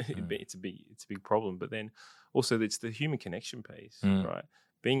them. It's a big problem. But then also it's the human connection piece, right?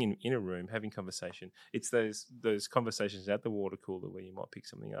 Being in a room, having conversation. It's those conversations at the water cooler where you might pick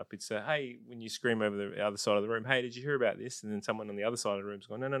something up. It's hey, when you scream over the other side of the room, hey, did you hear about this? And then someone on the other side of the room's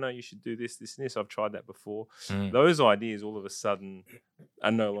going, no, you should do this, this, and this. I've tried that before. Those ideas all of a sudden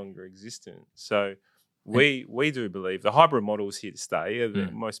are no longer existent. So we do believe the hybrid model is here to stay.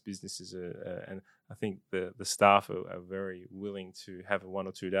 Most businesses are, and I think the staff are very willing to have 1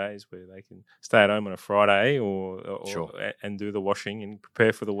 or 2 days where they can stay at home on a Friday and do the washing and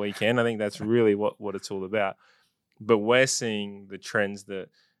prepare for the weekend. I think that's really what it's all about. But we're seeing the trends that,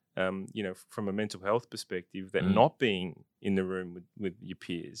 from a mental health perspective, that not being in the room with your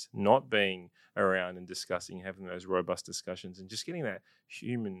peers, not being around and discussing, having those robust discussions and just getting that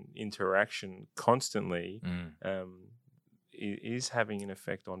human interaction constantly is having an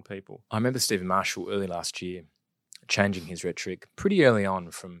effect on people. I remember Stephen Marshall early last year changing his rhetoric pretty early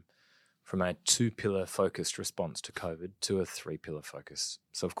on from a 2-pillar focused response to COVID to a 3-pillar focus.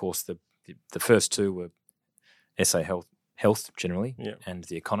 So, of course, the first 2 were SA health generally and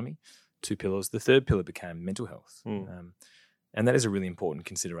the economy, 2 pillars. The 3rd pillar became mental health. And that is a really important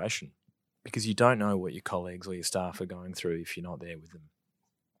consideration because you don't know what your colleagues or your staff are going through if you're not there with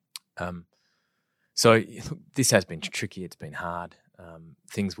them. So this has been tricky. It's been hard.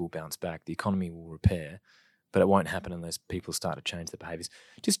 Things will bounce back. The economy will repair, but it won't happen unless people start to change their behaviours.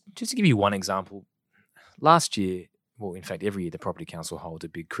 Just to give you one example, last year, well, in fact, every year the Property Council holds a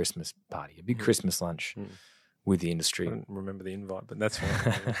big Christmas party, a big Christmas lunch with the industry. I don't remember the invite, but that's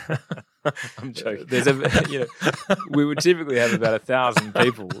fine. I'm joking. We would typically have about 1,000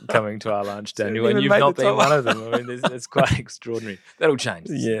 people coming to our lunch, Daniel, and you've not been one of them. I mean, it's quite extraordinary. That'll change.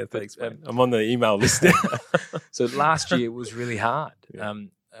 Yeah, thanks. I'm on the email list now. So last year was really hard. Yeah.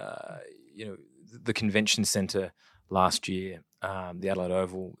 The convention centre last year, the Adelaide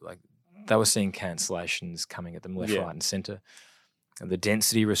Oval, they were seeing cancellations coming at them left, right, and centre. The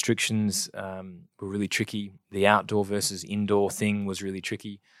density restrictions were really tricky. The outdoor versus indoor thing was really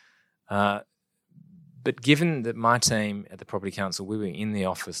tricky. But given that my team at the Property Council, we were in the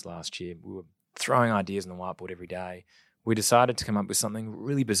office last year, we were throwing ideas on the whiteboard every day, we decided to come up with something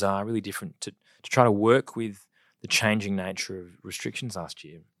really bizarre, really different to try to work with the changing nature of restrictions last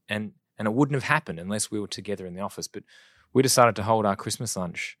year. And it wouldn't have happened unless we were together in the office. But we decided to hold our Christmas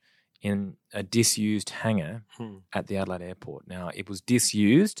lunch in a disused hangar at the Adelaide Airport. Now, it was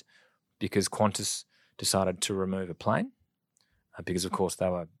disused because Qantas decided to remove a plane because, of course, they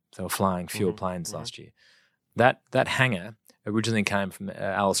were flying fewer planes last year. That hangar originally came from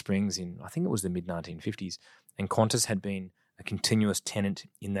Alice Springs in, I think it was the mid-1950s, and Qantas had been a continuous tenant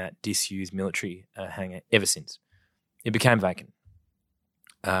in that disused military hangar ever since. It became vacant.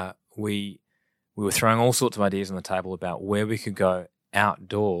 We were throwing all sorts of ideas on the table about where we could go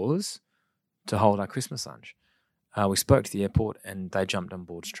outdoors to hold our Christmas lunch. We spoke to the airport and they jumped on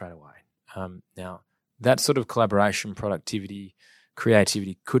board straight away. Now, that sort of collaboration, productivity,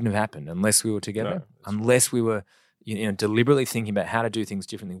 creativity couldn't have happened unless we were together, unless we were deliberately thinking about how to do things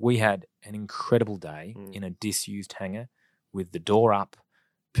differently. We had an incredible day in a disused hangar with the door up,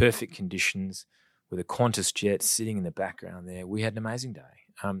 perfect conditions, with a Qantas jet sitting in the background there. We had an amazing day.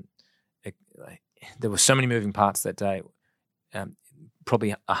 There were so many moving parts that day,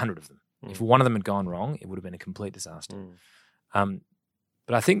 probably 100 of them. If one of them had gone wrong, it would have been a complete disaster.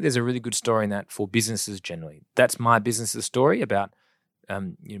 But I think there's a really good story in that for businesses generally. That's my business's story about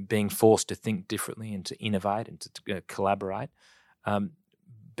being forced to think differently and to innovate and to collaborate.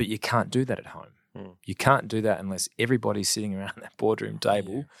 But you can't do that at home. You can't do that unless everybody's sitting around that boardroom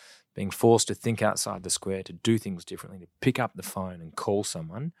table being forced to think outside the square, to do things differently, to pick up the phone and call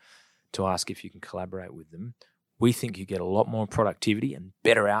someone to ask if you can collaborate with them. We think you get a lot more productivity and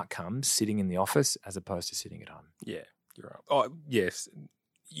better outcomes sitting in the office as opposed to sitting at home. Yeah, you're right. Oh, yes.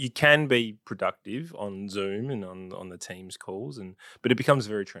 You can be productive on Zoom and on the Teams calls, but it becomes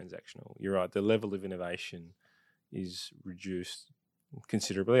very transactional. You're right. The level of innovation is reduced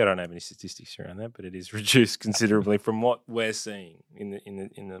considerably. I don't have any statistics around that, but it is reduced considerably from what we're seeing in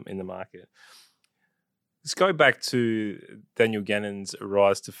the market. Let's go back to Daniel Gannon's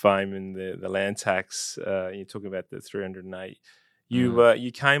rise to fame and the land tax. You're talking about the 308.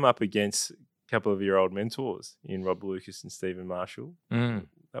 You came up against a couple of your old mentors in Rob Lucas and Stephen Marshall.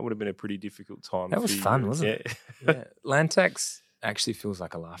 That would have been a pretty difficult time. That was fun, wasn't it? Yeah. Land tax actually feels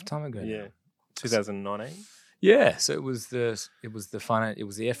like a lifetime ago. Yeah, now. 2019. Yeah, so it was the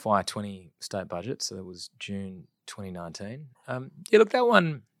FY20 state budget, so it was June 2019. Look, that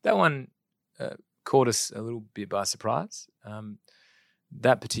one caught us a little bit by surprise.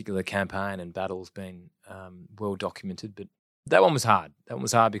 That particular campaign and battle's been well documented, but that one was hard. That one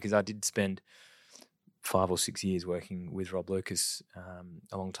was hard because I did spend 5 or 6 years working with Rob Lucas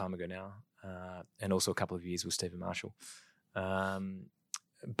a long time ago now, and also a couple of years with Stephen Marshall.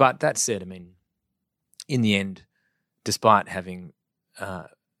 But that said, I mean, in the end, despite having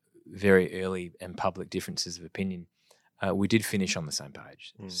very early and public differences of opinion, we did finish on the same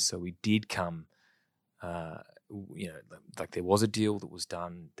page. So we did come, like there was a deal that was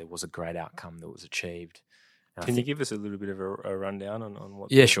done, there was a great outcome that was achieved. Can you give us a little bit of a rundown on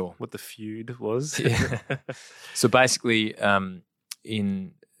what? Sure. What the feud was? Yeah. So basically,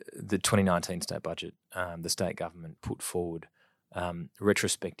 in the 2019 state budget, the state government put forward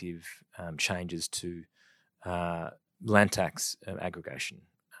retrospective changes to land tax aggregation.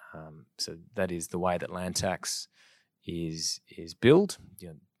 So that is the way that land tax is billed,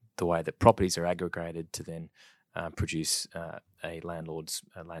 the way that properties are aggregated to then produce a landlord's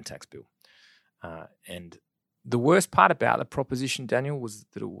land tax bill. And the worst part about the proposition, Daniel, was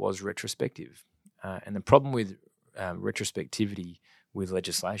that it was retrospective. And the problem with retrospectivity with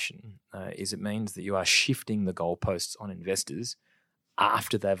legislation is it means that you are shifting the goalposts on investors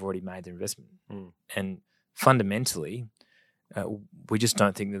after they've already made their investment. And fundamentally, we just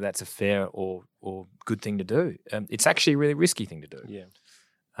don't think that that's a fair or good thing to do. It's actually a really risky thing to do. Yeah.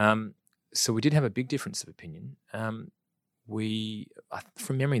 So we did have a big difference of opinion. From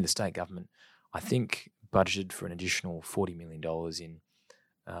memory, the state government, I think, budgeted for an additional $40 million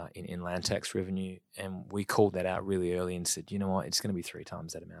in land tax revenue, and we called that out really early and said, you know what, it's going to be 3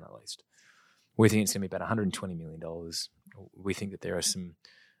 times that amount at least. We think it's going to be about $120 million. We think that there are some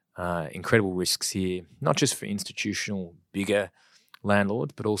incredible risks here, not just for institutional, bigger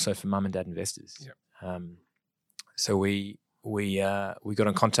landlords, but also for mum and dad investors. Yep. So we got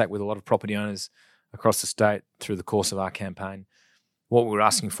in contact with a lot of property owners across the state through the course of our campaign. What we were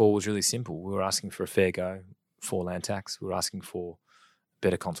asking for was really simple. We were asking for a fair go for land tax. We were asking for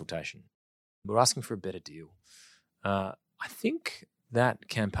better consultation. We were asking for a better deal. I think that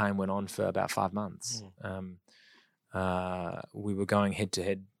campaign went on for about 5 months. We were going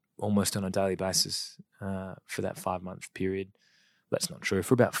head-to-head almost on a daily basis for that 5-month period. That's not true,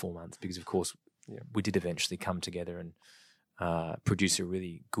 for about 4 months, because, of course, we did eventually come together and produce a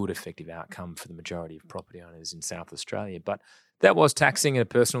really good, effective outcome for the majority of property owners in South Australia. But that was taxing at a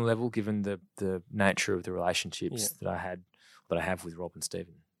personal level, given the nature of the relationships that I have with Rob and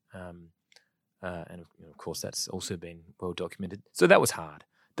Stephen. And of course, that's also been well documented. So that was hard.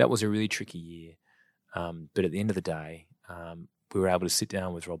 That was a really tricky year. But at the end of the day, we were able to sit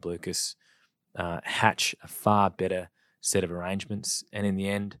down with Rob Lucas, hatch a far better set of arrangements. And in the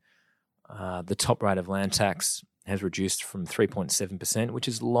end, the top rate of land tax has reduced from 3.7%, which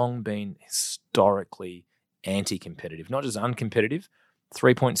has long been historically anti-competitive, not just uncompetitive.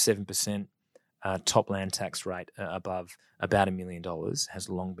 3.7% top land tax rate above about $1 million has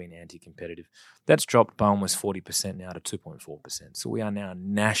long been anti-competitive. That's dropped by almost 40% now to 2.4%. So we are now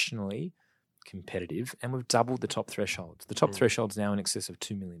nationally competitive, and we've doubled the top thresholds. The top threshold's now in excess of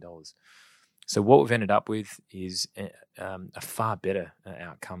 $2 million. So what we've ended up with is a far better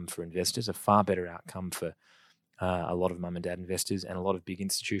outcome for investors, a far better outcome for a lot of mum and dad investors and a lot of big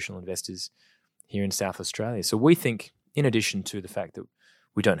institutional investors here in South Australia. So we think, in addition to the fact that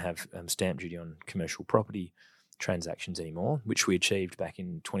we don't have stamp duty on commercial property transactions anymore, which we achieved back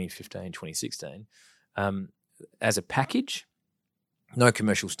in 2015, 2016, as a package, no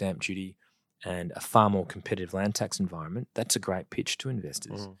commercial stamp duty and a far more competitive land tax environment, that's a great pitch to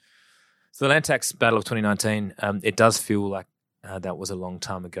investors. So the land tax battle of 2019, it does feel like that was a long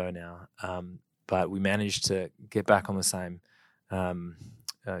time ago now, but we managed to get back on the same,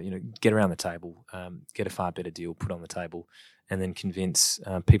 get around the table, get a far better deal put on the table, and then convince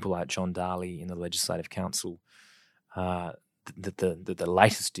people like John Darley in the Legislative Council that the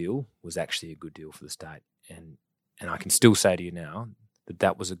latest deal was actually a good deal for the state. And I can still say to you now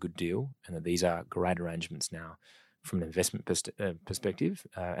that was a good deal, and that these are great arrangements now from an investment perspective,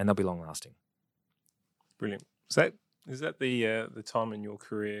 and they'll be long lasting. Brilliant. So is that the time in your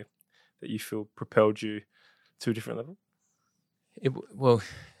career that you feel propelled you to a different level? Well,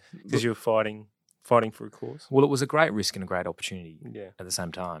 because you're fighting fighting for a cause? Well, it was a great risk and a great opportunity at the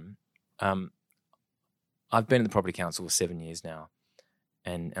same time. I've been at the Property Council for 7 years now,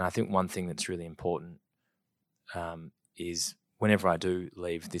 and I think one thing that's really important is whenever I do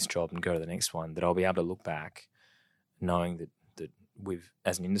leave this job and go to the next one, that I'll be able to look back knowing that we've,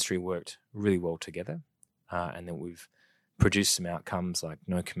 as an industry, worked really well together, and that we've produced some outcomes like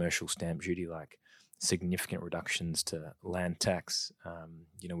no commercial stamp duty, like significant reductions to land tax.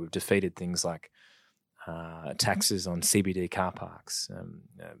 We've defeated things like taxes on CBD car parks,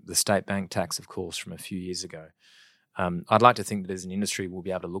 the state bank tax, of course, from a few years ago. I'd like to think that as an industry we'll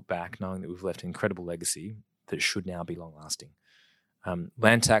be able to look back knowing that we've left an incredible legacy that should now be long-lasting.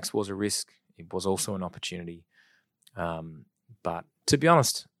 Land tax was a risk. It was also an opportunity. But to be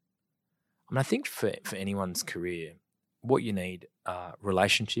honest, I think for anyone's career, what you need are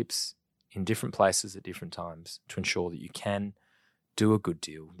relationships in different places at different times to ensure that you can do a good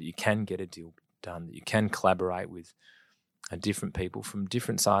deal, that you can get a deal done, that you can collaborate with different people from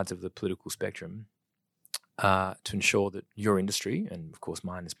different sides of the political spectrum to ensure that your industry, and of course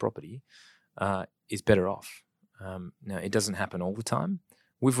mine is property, is better off. Now, it doesn't happen all the time.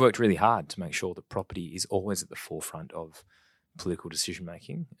 We've worked really hard to make sure that property is always at the forefront of political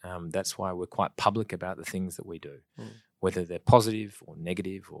decision-making. That's why we're quite public about the things that we do, whether they're positive or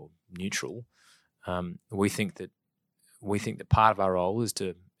negative or neutral. We think that part of our role is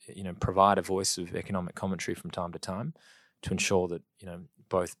to provide a voice of economic commentary from time to time to ensure that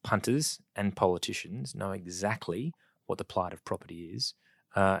both punters and politicians know exactly what the plight of property is.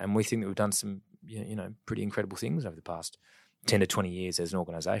 And we think that we've done some pretty incredible things over the past 10 to 20 years as an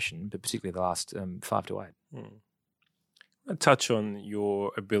organisation, but particularly the last 5 to 8. I'll touch on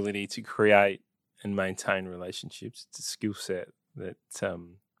your ability to create and maintain relationships. It's a skill set that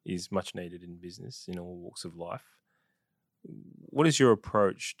is much needed in business in all walks of life. What is your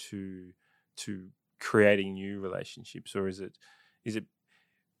approach to creating new relationships, or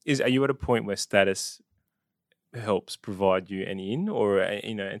are you at a point where status helps provide you any in, or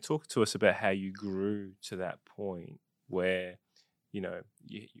and talk to us about how you grew to that point where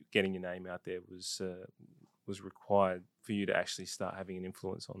getting your name out there was required for you to actually start having an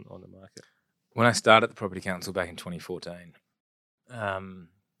influence on the market? When I started the Property Council back in 2014,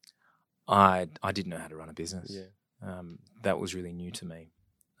 I didn't know how to run a business. That was really new to me.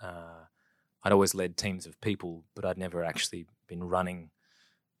 I'd always led teams of people, but I'd never actually been running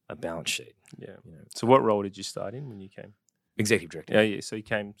a balance sheet. So what role did you start in when you came? Executive director. Yeah. So you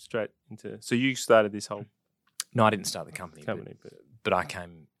came straight into. So you started this whole. No, I didn't start the company. But I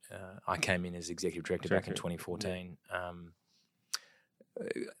came in as executive director back in 2014.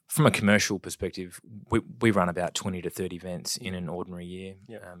 From a commercial perspective, we run about 20 to 30 events in an ordinary year.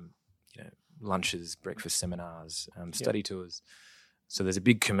 Lunches, breakfast seminars, study tours. So there's a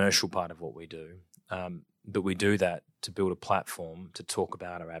big commercial part of what we do. But we do that to build a platform to talk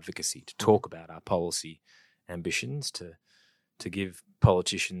about our advocacy, to talk about our policy ambitions, to give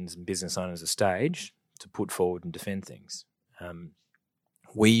politicians and business owners a stage to put forward and defend things.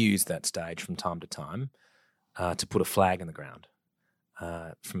 We use that stage from time to time to put a flag in the ground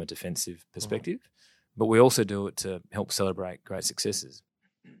from a defensive perspective, but we also do it to help celebrate great successes.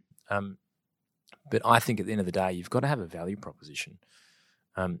 But I think at the end of the day, you've got to have a value proposition.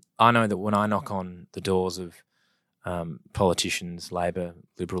 I know that when I knock on the doors of politicians, Labor,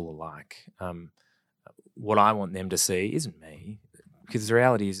 Liberal alike, what I want them to see isn't me, because the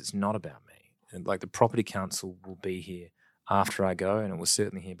reality is it's not about me. And like the Property Council will be here after I go, and it was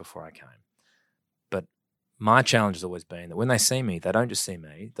certainly here before I came. But my challenge has always been that when they see me, they don't just see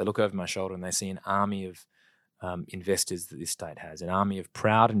me. They look over my shoulder and they see an army of investors that this state has, an army of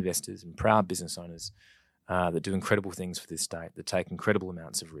proud investors and proud business owners that do incredible things for this state, that take incredible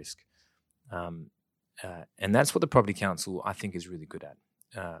amounts of risk. And that's what the Property Council, I think, is really good at,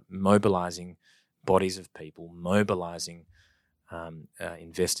 mobilising bodies of people, mobilising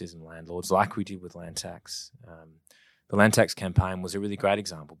investors and landlords like we did with land tax. The land tax campaign was a really great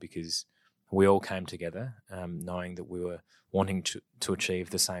example because we all came together knowing that we were wanting to achieve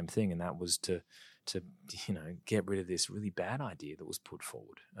the same thing, and that was to get rid of this really bad idea that was put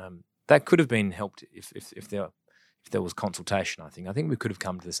forward. That could have been helped if there was consultation. I think we could have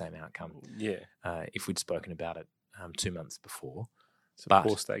come to the same outcome. If we'd spoken about it 2 months before. So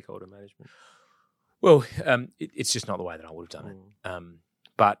poor stakeholder management. Well, it's just not the way that I would have done it.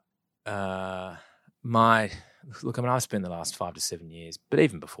 I've spent the last 5 to 7 years, but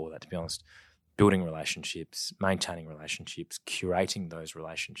even before that, to be honest, building relationships, maintaining relationships, curating those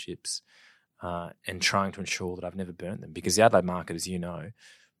relationships, and trying to ensure that I've never burnt them. Because the Adelaide market, as you know,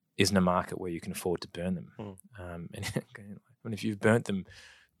 isn't a market where you can afford to burn them. And if you've burnt them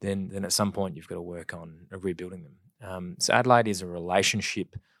then at some point you've got to work on rebuilding them. So Adelaide is a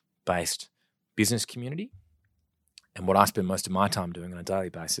relationship-based business community. And what I spend most of my time doing on a daily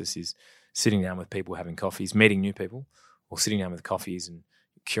basis is sitting down with people, having coffees, meeting new people, or sitting down with coffees and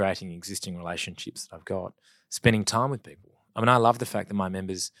curating existing relationships that I've got, spending time with people. I mean, I love the fact that my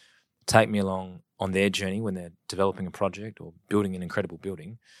members take me along on their journey when they're developing a project or building an incredible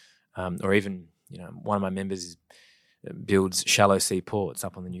building, or even, one of my members builds shallow sea ports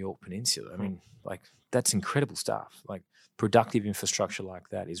up on the New York Peninsula. I mean, like, that's incredible stuff. Like, productive infrastructure like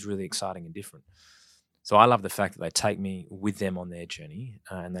that is really exciting and different. So I love the fact that they take me with them on their journey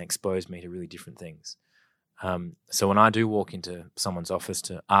and they expose me to really different things. So when I do walk into someone's office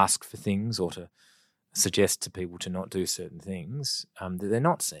to ask for things or to suggest to people to not do certain things, that they're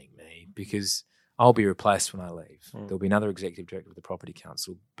not seeing me because I'll be replaced when I leave. There'll be another executive director of the property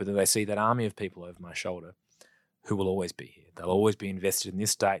council, but that they see that army of people over my shoulder who will always be here. They'll always be invested in this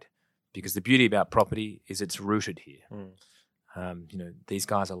state because the beauty about property is it's rooted here. These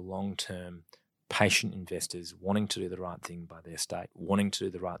guys are long-term patient investors wanting to do the right thing by their state, wanting to do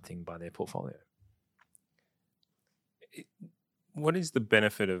the right thing by their portfolio. What is the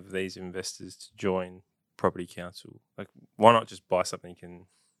benefit of these investors to join property council? Like, why not just buy something and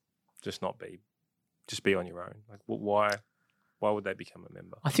just be on your own? Like, why would they become a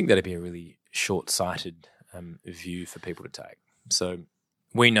member? I think that'd be a really short-sighted view for people to take. So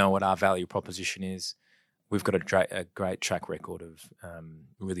we know what our value proposition is. We've got a great track record of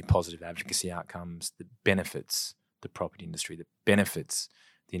really positive advocacy outcomes that benefits the property industry, that benefits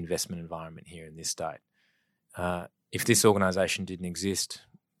the investment environment here in this state. If this organisation didn't exist,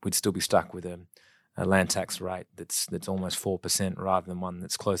 we'd still be stuck with a land tax rate that's almost 4% rather than one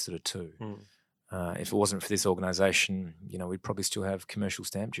that's closer to 2%. If it wasn't for this organisation, we'd probably still have commercial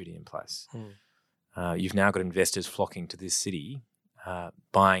stamp duty in place. You've now got investors flocking to this city,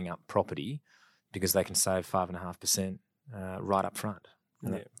 buying up property because they can save 5.5% right up front.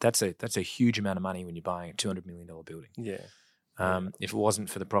 That's a huge amount of money when you're buying a $200 million building. If it wasn't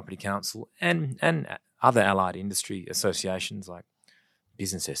for the Property Council and other allied industry associations like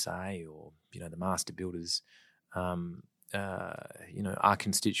Business SA or the master builders, our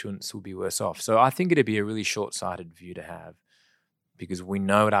constituents will be worse off. So I think it'd be a really short-sighted view to have because we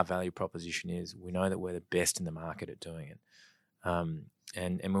know what our value proposition is. We know that we're the best in the market at doing it.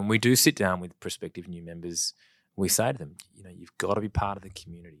 And when we do sit down with prospective new members, we say to them, you've got to be part of the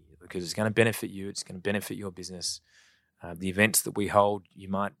community because it's going to benefit you. It's going to benefit your business. The events that we hold, you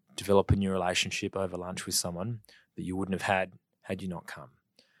might develop a new relationship over lunch with someone that you wouldn't have had you not come.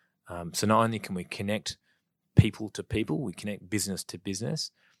 So not only can we connect people to people, we connect business to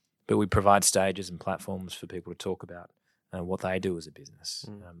business, but we provide stages and platforms for people to talk about what they do as a business.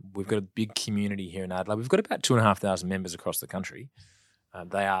 We've got a big community here in Adelaide. We've got about 2,500 members across the country.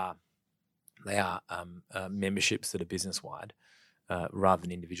 They are memberships that are business-wide rather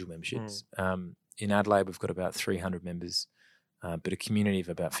than individual memberships. In Adelaide, we've got about 300 members, but a community of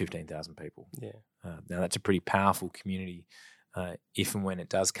about 15,000 people. Now, that's a pretty powerful community if and when it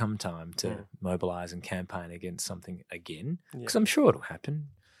does come time to mobilise and campaign against something again, because I'm sure it'll happen.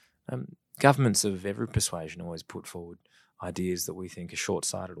 Governments of every persuasion always put forward ideas that we think are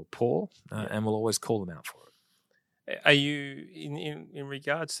short-sighted or poor, and we'll always call them out for it. Are you, in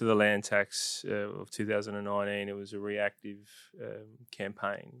regards to the land tax of 2019, it was a reactive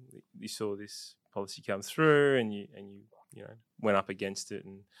campaign. You saw this policy come through and you went up against it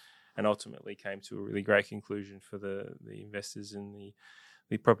and ultimately came to a really great conclusion for the investors and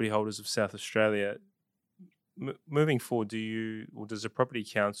the property holders of South Australia. Moving forward, does the Property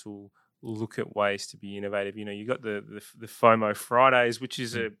Council look at ways to be innovative? You got the FOMO Fridays, which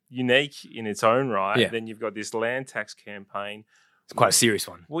is a unique in its own right. Yeah. Then you've got this land tax campaign. It's quite a serious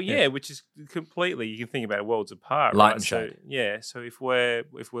one. Well, yeah, which is completely, you can think about it worlds apart. Light right? and shade. So if we're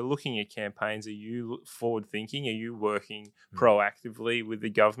looking at campaigns, are you forward thinking? Are you working proactively with the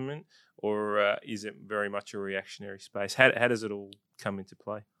government, or is it very much a reactionary space? How does it all come into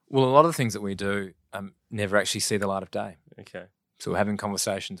play? Well, a lot of the things that we do never actually see the light of day. Okay. So we're having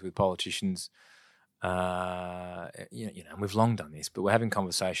conversations with politicians, and we've long done this, but we're having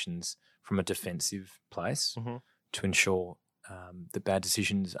conversations from a defensive place to ensure that bad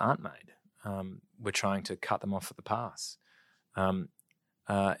decisions aren't made. We're trying to cut them off at the pass. And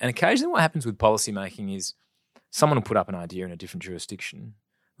occasionally what happens with policy making is someone will put up an idea in a different jurisdiction.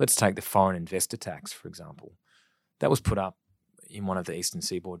 Let's take the foreign investor tax, for example. That was put up in one of the Eastern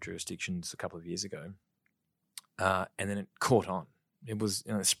Seaboard jurisdictions a couple of years ago. And then it caught on. It was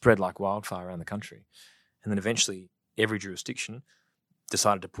it spread like wildfire around the country. And then eventually every jurisdiction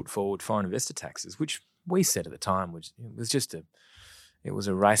decided to put forward foreign investor taxes, which we said at the time was just It was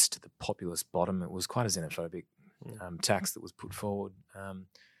a race to the populist bottom. It was quite a xenophobic tax that was put forward.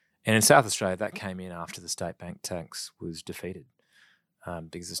 And in South Australia, that came in after the state bank tax was defeated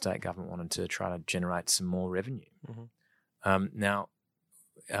because the state government wanted to try to generate some more revenue. Now,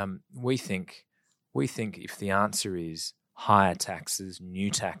 we think if the answer is higher taxes, new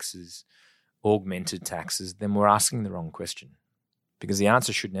taxes, augmented taxes, then we're asking the wrong question, because the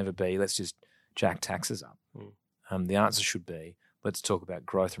answer should never be let's just jack taxes up. The answer should be let's talk about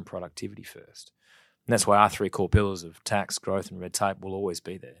growth and productivity first. And that's why our three core pillars of tax, growth and red tape will always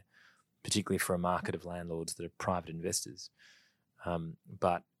be there, particularly for a market of landlords that are private investors.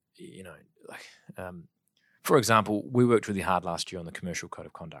 But, for example, we worked really hard last year on the Commercial Code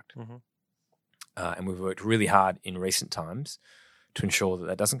of Conduct. And we've worked really hard in recent times to ensure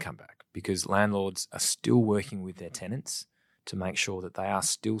that doesn't come back, because landlords are still working with their tenants to make sure that they are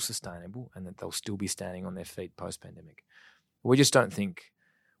still sustainable and that they'll still be standing on their feet post-pandemic. We just don't think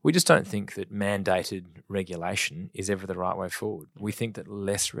that mandated regulation is ever the right way forward. We think that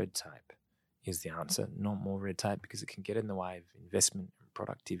less red tape is the answer, not more red tape, because it can get in the way of investment and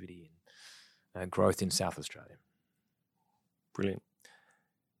productivity and growth in South Australia. Brilliant.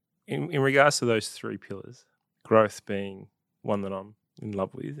 In regards to those three pillars, growth being one that I'm in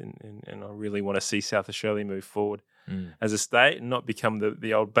love with, and I really want to see South Australia move forward as a state and not become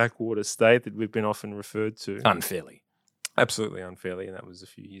the old backwater state that we've been often referred to. Unfairly. Absolutely unfairly, and that was a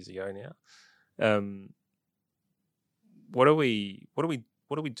few years ago now. What are we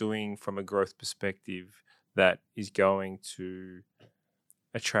doing from a growth perspective that is going to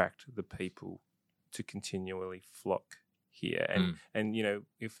attract the people to continually flock here? And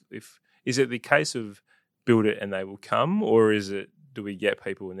if is it the case of build it and they will come, or is it do we get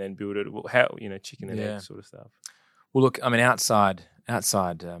people and then build it? Well, how chicken and egg sort of stuff? Well, look, I mean, outside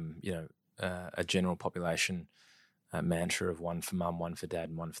a general population mantra of one for mum, one for dad,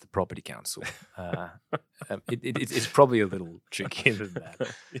 and one for the property council, it's probably a little trickier than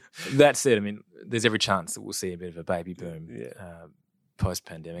that. That said, I mean, there's every chance that we'll see a bit of a baby boom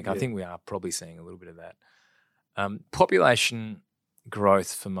post-pandemic. I think we are probably seeing a little bit of that. Population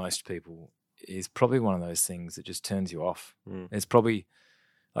growth for most people is probably one of those things that just turns you off. There's probably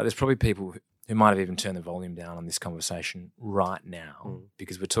people who might have even turned the volume down on this conversation right now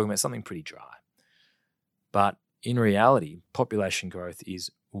because we're talking about something pretty dry. But in reality, population growth is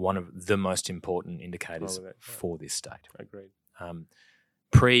one of the most important indicators for this state. Agreed.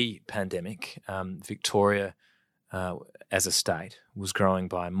 Pre-pandemic, Victoria, as a state, was growing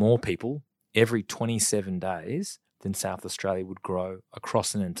by more people every 27 days than South Australia would grow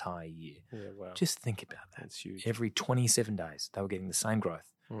across an entire year. Yeah, wow. Just think about that. That's huge. Every 27 days, they were getting the same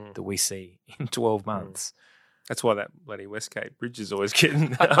growth that we see in 12 months. That's why that bloody Westgate Bridge is always getting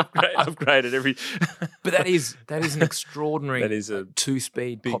upgraded every. But that is an extraordinary that is a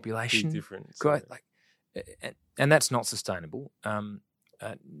two-speed population big difference growth, and that's not sustainable.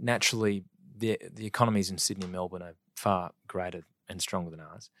 Naturally, the economies in Sydney and Melbourne are far greater and stronger than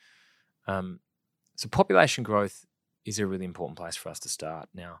ours. So population growth is a really important place for us to start.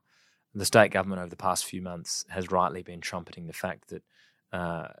 Now, the state government over the past few months has rightly been trumpeting the fact that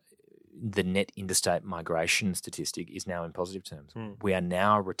the net interstate migration statistic is now in positive terms. We are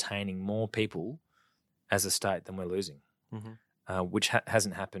now retaining more people as a state than we're losing, which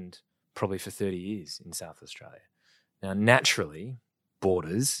hasn't happened probably for 30 years in South Australia. Now, naturally,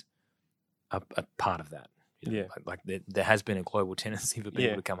 borders are part of that. There has been a global tendency for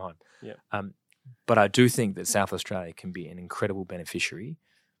people to come home. Yeah. But I do think that South Australia can be an incredible beneficiary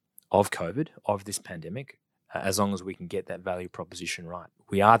of COVID, of this pandemic, as long as we can get that value proposition right.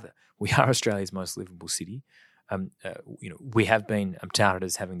 We are Australia's most livable city. We have been touted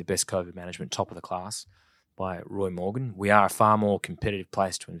as having the best COVID management, top of the class, by Roy Morgan. We are a far more competitive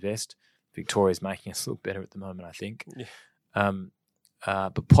place to invest. Victoria's making us look better at the moment, I think. Yeah.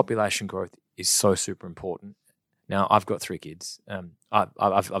 But population growth is so super important. Now, I've got 3 kids.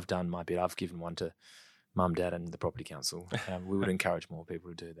 I've done my bit. I've given one to mum, dad, and the property council. We would encourage more people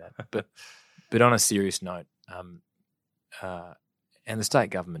to do that. But on a serious note, and the state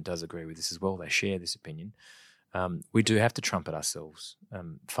government does agree with this as well. They share this opinion. We do have to trumpet ourselves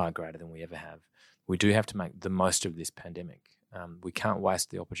far greater than we ever have. We do have to make the most of this pandemic. We can't waste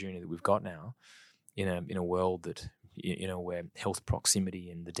the opportunity that we've got now in a world that where health proximity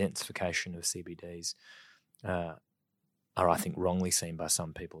and the densification of CBDs are, I think, wrongly seen by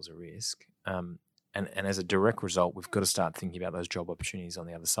some people as a risk. And as a direct result, we've got to start thinking about those job opportunities on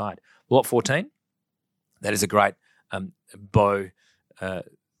the other side. Lot 14, that is a great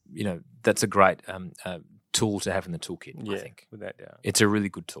that's a great tool to have in the toolkit, I think. Without doubt. It's a really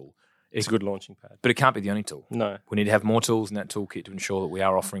good tool. It's a good launching pad. But it can't be the only tool. No. We need to have more tools in that toolkit to ensure that we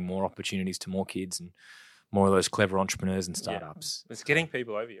are offering more opportunities to more kids and more of those clever entrepreneurs and startups. It's getting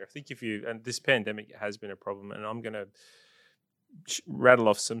people over here. I think and this pandemic has been a problem, and I'm going to rattle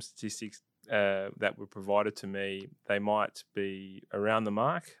off some statistics that were provided to me. They might be around the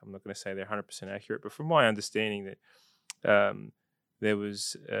mark. I'm not going to say they're 100% accurate, but from my understanding that there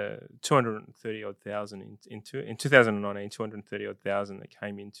was 230,000 in 2019, 230,000 that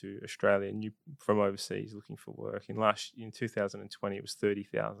came into Australia from overseas looking for work. In 2020, it was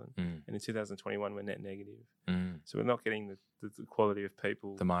 30,000, and in 2021, we're net negative. So we're not getting the quality of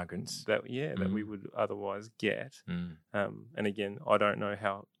people, the migrants that we would otherwise get. And again, I don't know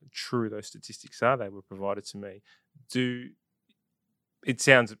how true those statistics are. They were provided to me. It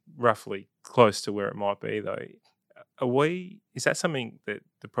sounds roughly close to where it might be, though. Is that something that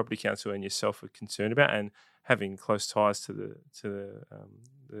the Property Council and yourself are concerned about, and having close ties to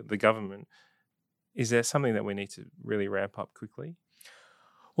the government? Is there something that we need to really ramp up quickly?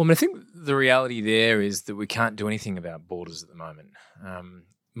 Well, I mean, I think the reality there is that we can't do anything about borders at the moment.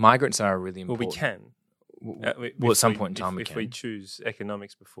 Migrants are really important. Well, we can. At some point in time, we can. If we choose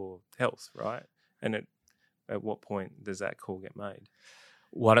economics before health, right? And at what point does that call get made?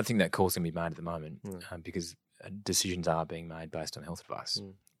 Well, I don't think that call's going to be made at the moment because decisions are being made based on health advice.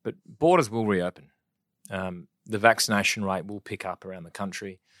 But borders will reopen. The vaccination rate will pick up around the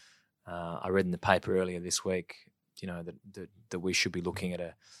country. I read in the paper earlier this week, that we should be looking at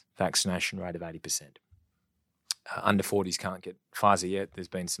a vaccination rate of 80%. Under 40s can't get Pfizer yet. There's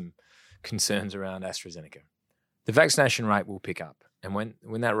been some concerns around AstraZeneca. The vaccination rate will pick up. And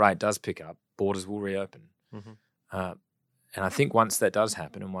when that rate does pick up, borders will reopen. And I think once that does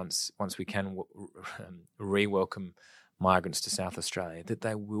happen, and once we can re-welcome migrants to South Australia, that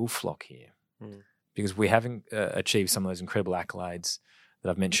they will flock here. Because we haven't achieved some of those incredible accolades that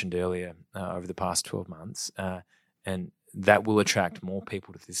I've mentioned earlier over the past 12 months, and that will attract more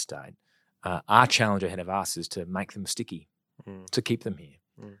people to this state. Our challenge ahead of us is to make them sticky, to keep them here,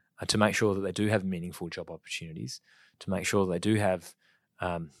 to make sure that they do have meaningful job opportunities, to make sure that they do have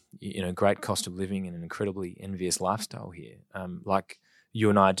great cost of living and an incredibly envious lifestyle here, like you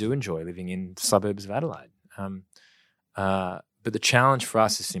and I do enjoy living in the suburbs of Adelaide. But the challenge for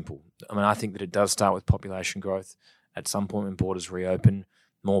us is simple. I mean, I think that it does start with population growth. At some point when borders reopen,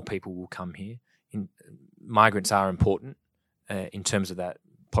 more people will come here. Migrants are important in terms of that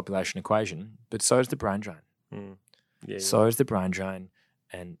population equation, but so is the brain drain. So is the brain drain,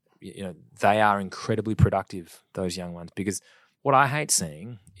 and they are incredibly productive, those young ones, because what I hate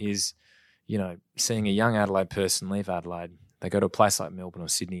seeing is, seeing a young Adelaide person leave Adelaide, they go to a place like Melbourne or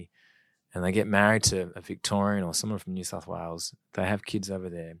Sydney, and they get married to a Victorian or someone from New South Wales. They have kids over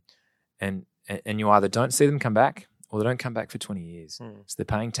there, and you either don't see them come back or they don't come back for 20 years. So they're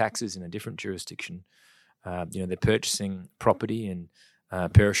paying taxes in a different jurisdiction. They're purchasing property and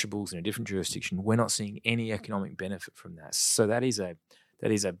perishables in a different jurisdiction. We're not seeing any economic benefit from that. So that is a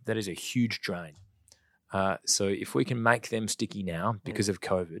huge drain. So if we can make them sticky now because of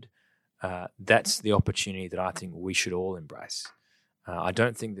COVID, that's the opportunity that I think we should all embrace. I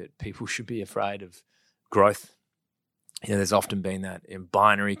don't think that people should be afraid of growth. There's often been that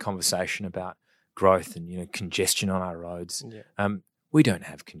binary conversation about growth and congestion on our roads. We don't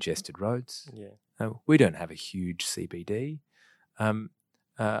have congested roads. We don't have a huge CBD.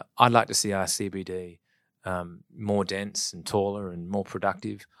 I'd like to see our CBD more dense and taller and more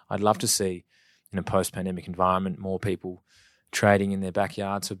productive. I'd love to see, in a post-pandemic environment, more people trading in their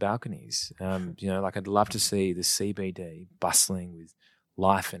backyards for balconies. I'd love to see the CBD bustling with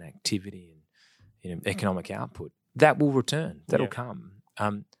life and activity and economic output. That will return. That'll come.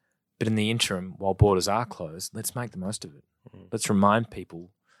 But in the interim, while borders are closed, let's make the most of it. Let's remind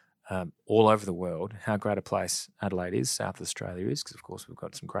people all over the world how great a place Adelaide is, South Australia is, because, of course, we've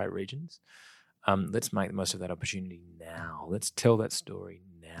got some great regions. Let's make the most of that opportunity now. Let's tell that story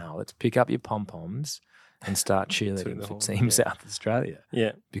now. Let's pick up your pom-poms and start cheerleading for Team South Australia.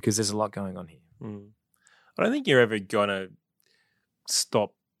 Because there's a lot going on here. I don't think you're ever going to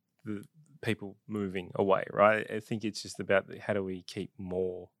stop the people moving away, right? I think it's just about how do we keep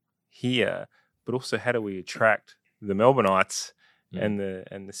more here, but also how do we attract the Melbourneites and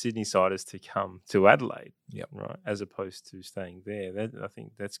the Sydney siders to come to Adelaide, right, as opposed to staying there. I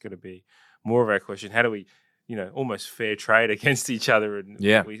think that's going to be more of our question. How do we, almost fair trade against each other, and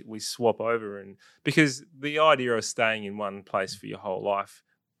we swap over, and because the idea of staying in one place for your whole life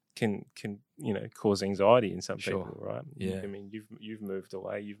can cause anxiety in some people, right? I mean, you've moved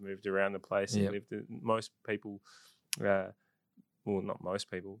away, you've moved around the place and lived. Most people, well, not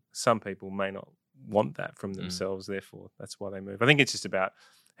most people, some people may not want that from themselves. Therefore, that's why they move. I think it's just about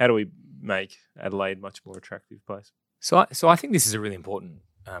how do we make Adelaide a much more attractive place? So I think this is a really important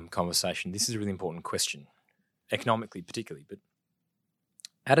conversation. This is a really important question, economically particularly, but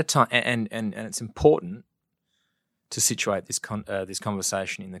at a time, and it's important to situate this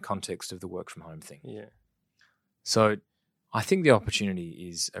conversation in the context of the work from home thing. Yeah. So I think the opportunity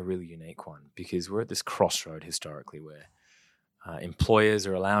is a really unique one because we're at this crossroad historically where employers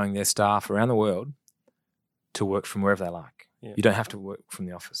are allowing their staff around the world to work from wherever they like. Yeah. You don't have to work from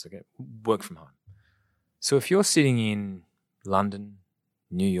the office, okay? Work from home. So if you're sitting in London,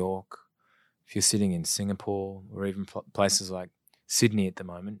 New York, if you're sitting in Singapore or even places like Sydney at the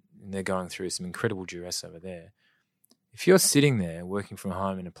moment, and they're going through some incredible duress over there, if you're sitting there working from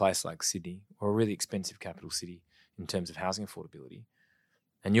home in a place like Sydney or a really expensive capital city in terms of housing affordability,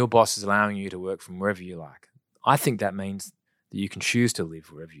 and your boss is allowing you to work from wherever you like, I think that means that you can choose to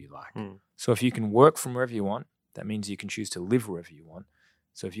live wherever you like. So if you can work from wherever you want, that means you can choose to live wherever you want.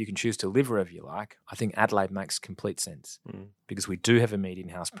 So if you can choose to live wherever you like, I think Adelaide makes complete sense because we do have a median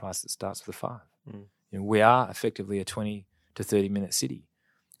house price that starts with a 5. We are effectively a 20 to 30-minute city.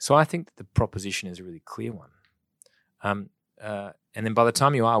 So I think that the proposition is a really clear one. And then by the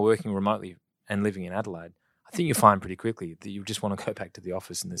time you are working remotely and living in Adelaide, I think you'll find pretty quickly that you just want to go back to the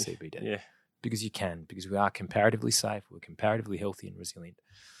office in the CBD. Yeah. Because you can, because we are comparatively safe, we're comparatively healthy and resilient.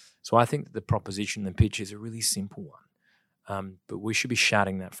 So I think that the proposition, the pitch is a really simple one. But we should be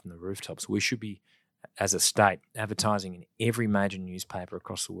shouting that from the rooftops. We should be, as a state, advertising in every major newspaper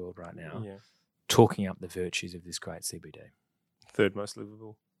across the world right now, talking up the virtues of this great CBD. Third most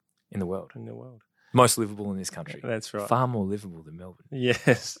livable in the world. Most livable in this country. That's right. Far more livable than Melbourne.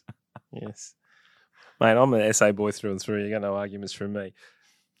 Yes. Yes. Mate, I'm an SA boy through and through. You got no arguments from me.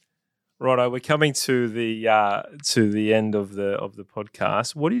 Righto, we're coming to the end of the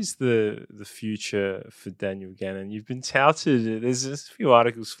podcast. What is the future for Daniel Gannon? You've been touted. There's a few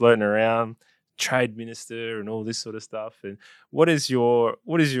articles floating around, trade minister and all this sort of stuff. And what does your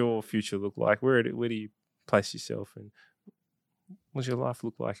future look like? Where do you place yourself, and what does your life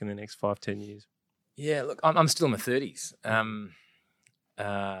look like in the next 5-10 years? Yeah, look, I'm still in my 30s. I'm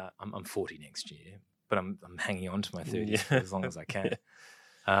 40 next year, but I'm hanging on to my 30s for as long as I can.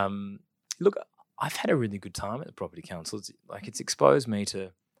 Look, I've had a really good time at the Property Council. It's exposed me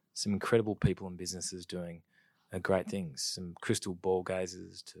to some incredible people and businesses doing great things, some crystal ball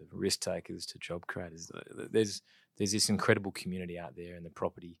gazers to risk takers to job creators. There's this incredible community out there in the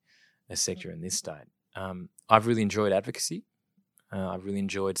property sector in this state. I've really enjoyed advocacy. I've really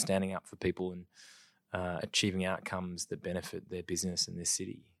enjoyed standing up for people and achieving outcomes that benefit their business in this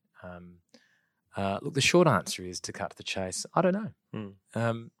city. Look, the short answer is, to cut to the chase, I don't know.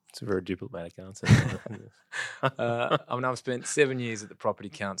 It's a very diplomatic answer. I've spent 7 years at the Property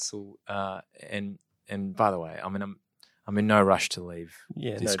Council, and by the way, I'm in no rush to leave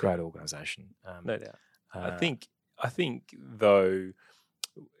this great organisation. No doubt. I think though,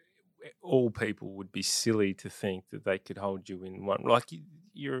 all people would be silly to think that they could hold you in one. Like,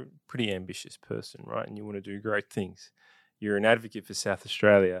 you're a pretty ambitious person, right? And you want to do great things. You're an advocate for South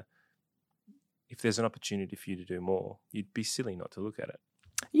Australia. If there's an opportunity for you to do more, you'd be silly not to look at it.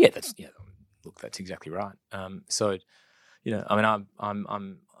 Look, that's exactly right. I'm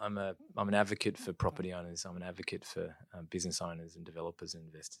an advocate for property owners. I'm an advocate for business owners and developers and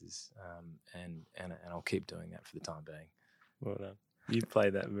investors, and I'll keep doing that for the time being. Well done. You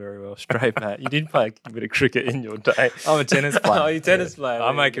played that very well, straight bat. You did play a bit of cricket in your day. I'm a tennis player. Oh, you're a tennis player.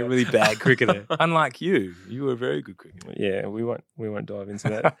 I make a really bad cricketer. Unlike you, you were a very good cricketer. Yeah, we won't dive into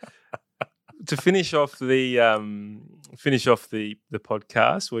that. To finish off the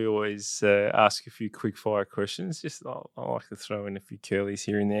podcast, we always ask a few quick fire questions. Just I like to throw in a few curlies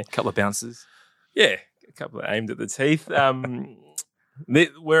here and there. A couple of bounces. Yeah, a couple aimed at the teeth.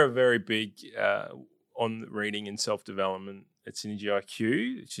 We're a very big on reading and self-development at Synergy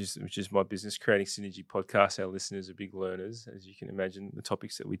IQ, which is my business, Creating Synergy podcast. Our listeners are big learners. As you can imagine, the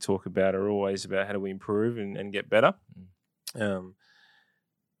topics that we talk about are always about how do we improve and get better.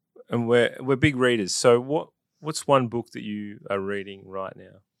 And we're big readers. So what's one book that you are reading right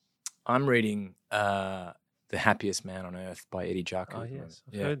now? I'm reading The Happiest Man on Earth by Eddie Jacques. Oh yes,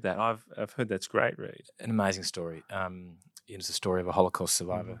 I've heard that. I've heard that's a great read. An amazing story. It's a story of a Holocaust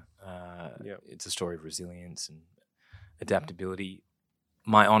survivor. It's a story of resilience and adaptability.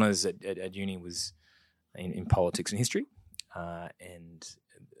 My honours at uni was in politics and history, and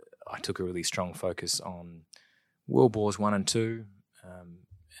I took a really strong focus on World Wars I and II,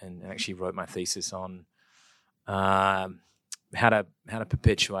 and actually wrote my thesis on how to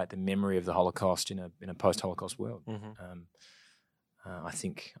perpetuate the memory of the Holocaust in a post-Holocaust world. I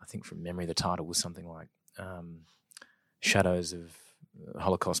think from memory the title was something like Shadows of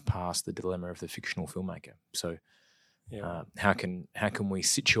Holocaust past, the dilemma of the fictional filmmaker. So how can we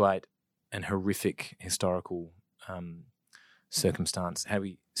situate an horrific historical circumstance? How do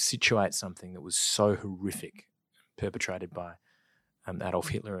we situate something that was so horrific, perpetrated by Adolf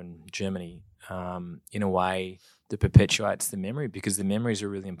Hitler and Germany, in a way that perpetuates the memory? Because the memory is a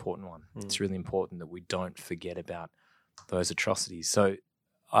really important one. It's really important that we don't forget about those atrocities. So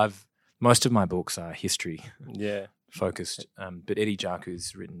most of my books are history focused, but Eddie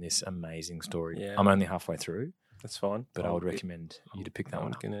Jaku's written this amazing story. Yeah. I'm only halfway through. That's fine. But I would recommend you to pick that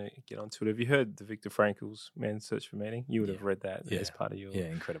one up. I'm going to get onto it. Have you heard the Viktor Frankl's Man's Search for Meaning? You would have read that as part of your... Yeah,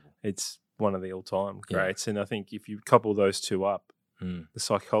 incredible. It's one of the all-time greats. And I think if you couple those two up, the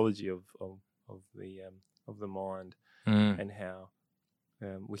psychology of the mind and how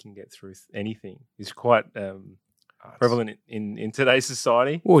we can get through anything is quite prevalent in today's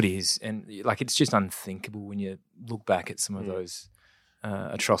society. Well, it is. And it's just unthinkable when you look back at some of those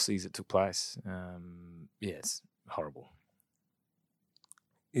atrocities that took place. It's horrible.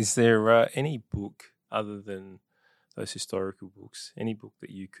 Is there any book other than those historical books, any book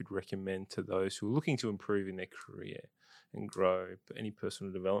that you could recommend to those who are looking to improve in their career and grow? Any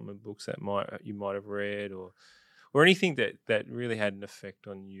personal development books that you might have read, or anything that really had an effect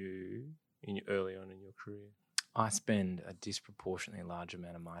on you early on in your career? I spend a disproportionately large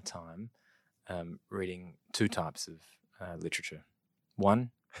amount of my time reading two types of literature.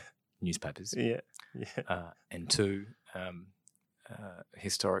 One, newspapers. And two,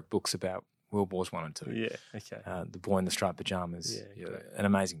 historic books about World Wars I and II. Yeah, okay. The Boy in the Striped Pajamas, an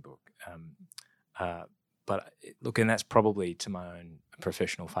amazing book. But look, and that's probably to my own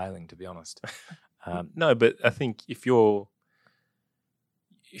professional failing, to be honest. No, but I think if you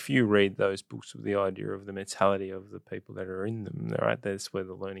read those books with the idea of the mentality of the people that are in them, right, that's where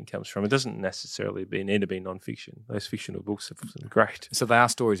the learning comes from. It doesn't necessarily need to be non-fiction. Those fictional books are great. So they are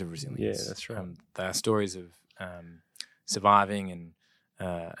stories of resilience. Yeah, that's right. They are stories of surviving and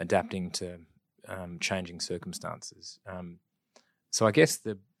adapting to changing circumstances. So I guess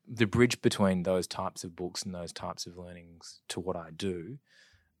the bridge between those types of books and those types of learnings to what I do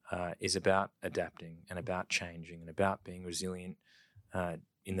is about adapting and about changing and about being resilient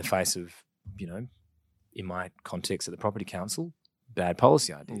in the face of, in my context at the Property Council, bad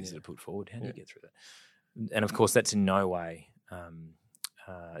policy ideas that are put forward. How do you get through that? And of course, that's in no way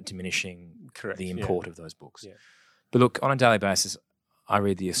diminishing the import of those books. Yeah. But look, on a daily basis, I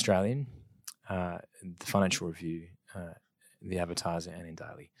read The Australian, the Financial Review, The Advertiser, and in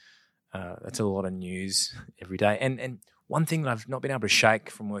Daily. That's a lot of news every day. And one thing that I've not been able to shake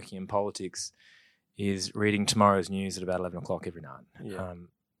from working in politics is reading tomorrow's news at about 11 o'clock every night. Yeah.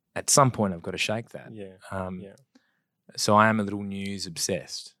 At some point, I've got to shake that. So I am a little news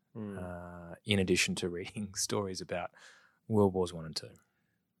obsessed, in addition to reading stories about World Wars I and II.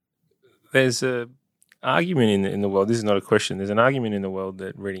 There's an argument in the world, this is not a question, there's an argument in the world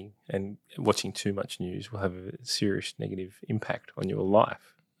that reading and watching too much news will have a serious negative impact on your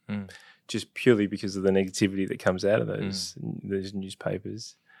life, just purely because of the negativity that comes out of those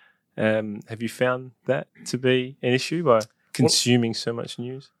newspapers. Have you found that to be an issue by consuming so much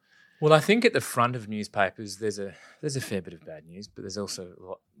news? Well, I think at the front of newspapers there's a fair bit of bad news, but there's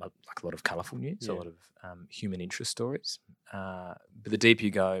also a lot of colourful news, a lot of human interest stories. But the deeper you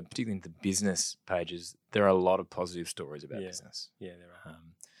go, particularly in the business pages, there are a lot of positive stories about business. Yeah, there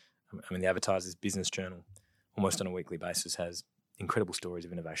are. The Advertiser's business journal, almost on a weekly basis, has incredible stories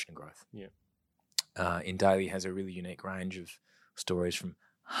of innovation and growth. Yeah. In Daily has a really unique range of stories from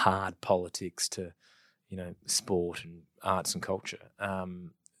hard politics to, sport and arts and culture.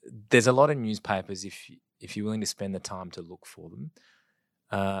 There's a lot of newspapers, if you're willing to spend the time to look for them.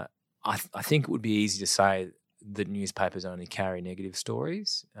 I think it would be easy to say that newspapers only carry negative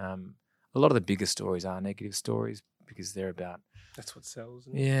stories. A lot of the bigger stories are negative stories because they're about... That's what sells,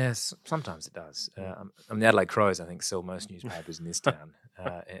 isn't it? Yes, sometimes it does. The Adelaide Crows, I think, sell most newspapers in this town.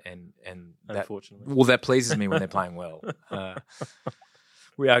 And unfortunately. That pleases me when they're playing well.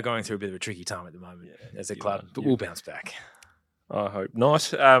 We are going through a bit of a tricky time at the moment as a club, but we'll bounce back. I hope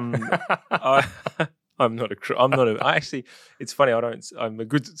not. Actually, it's funny. I'm a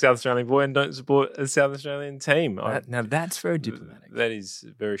good South Australian boy and don't support a South Australian team. Now that's very diplomatic. That is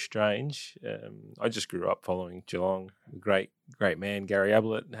very strange. I just grew up following Geelong. The great man Gary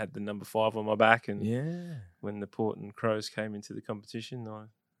Ablett had the number 5 on my back, and when the Port and Crows came into the competition,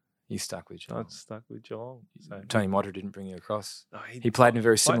 you stuck with Geelong. I stuck with Geelong. So. Tony Modra didn't bring you across. No, he played in a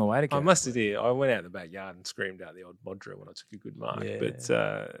very similar way to Gary. I must admit, I went out the backyard and screamed out the old Modra when I took a good mark. Yeah. But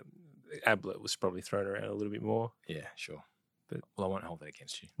Ablett was probably thrown around a little bit more. Yeah, sure. But I won't hold that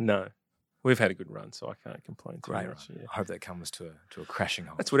against you. No. We've had a good run, so I can't complain too Great much. run. Yeah. I hope that comes to a crashing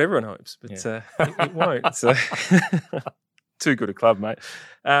halt. That's what everyone hopes, but it won't. It's too good a club, mate.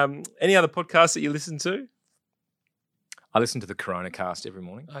 Any other podcasts that you listen to? I listen to the Corona Cast every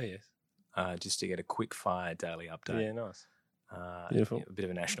morning. Oh, yes. Just to get a quick fire daily update. Yeah, nice. Beautiful. A bit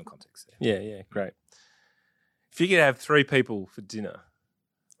of a national context there. Yeah, great. If you could have 3 people for dinner,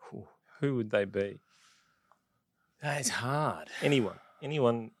 who would they be? That is hard. Anyone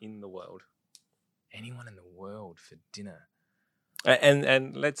in the world. Anyone in the world for dinner.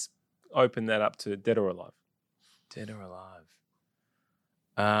 And let's open that up to dead or alive. Dead or alive?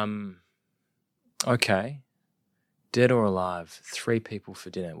 Okay. Dead or alive, 3 people for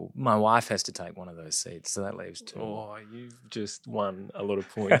dinner. Well, my wife has to take one of those seats, so that leaves 2. Oh, you've just won a lot of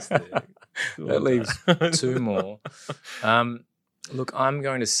points there. That leaves 2 more. Look, I'm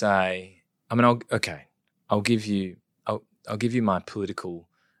going to say. I mean, I'll give you my political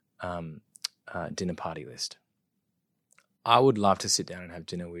dinner party list. I would love to sit down and have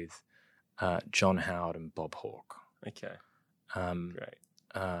dinner with John Howard and Bob Hawke. Okay. Great.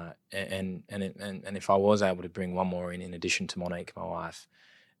 And if I was able to bring one more in addition to Monique, my wife,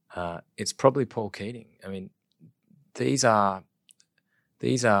 it's probably Paul Keating. I mean, these are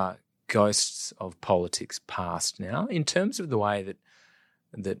ghosts of politics past now in terms of the way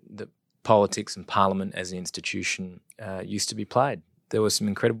that politics and Parliament as an institution used to be played. There were some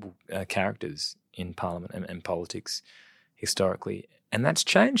incredible characters in Parliament and politics historically, and that's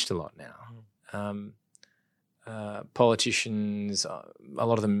changed a lot now. Politicians, a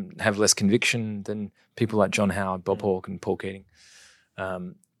lot of them have less conviction than people like John Howard, Bob Hawke and Paul Keating.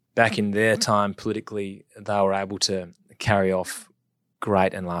 Back in their time politically, they were able to carry off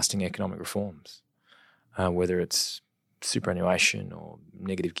great and lasting economic reforms, whether it's superannuation or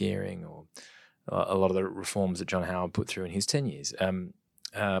negative gearing or a lot of the reforms that John Howard put through in his 10 years.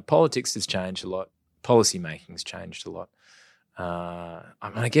 Politics has changed a lot. Policy making's changed a lot.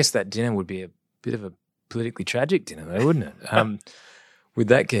 I guess that dinner would be a bit of a politically tragic dinner, though, wouldn't it? With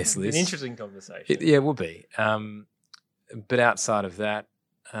that guest list, an interesting conversation. It would be. But outside of that,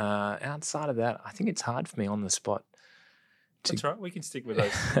 I think it's hard for me on the spot. That's right. We can stick with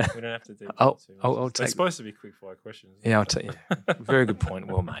those. We don't have to do. I'll take. It's supposed to be quick fire questions. Yeah, I'll take. Yeah. Very good point.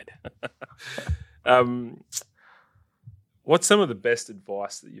 Well made. What's some of the best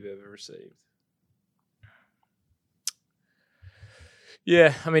advice that you've ever received?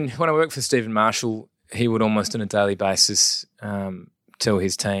 Yeah, I mean, when I worked for Stephen Marshall, he would almost on a daily basis tell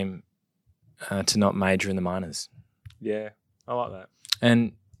his team to not major in the minors. Yeah, I like that.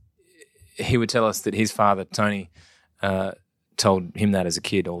 And he would tell us that his father, Tony, told him that as a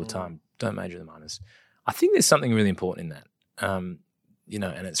kid all the time, don't major in the minors. I think there's something really important in that, and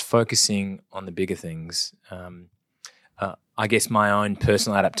it's focusing on the bigger things. I guess my own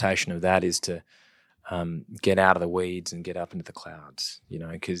personal adaptation of that is to get out of the weeds and get up into the clouds,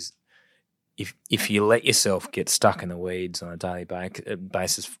 because if you let yourself get stuck in the weeds on a daily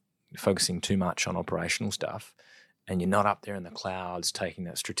basis, focusing too much on operational stuff, and you're not up there in the clouds taking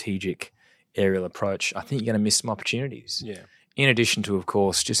that strategic aerial approach, I think you're going to miss some opportunities. Yeah. In addition to, of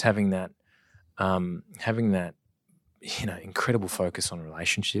course, just having that incredible focus on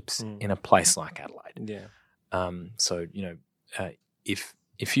relationships in a place like Adelaide. Yeah.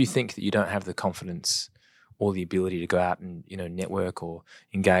 If you think that you don't have the confidence or the ability to go out and network or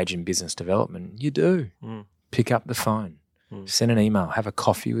engage in business development, you do. Pick up the phone, send an email, have a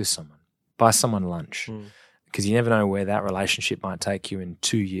coffee with someone, buy someone lunch, because you never know where that relationship might take you in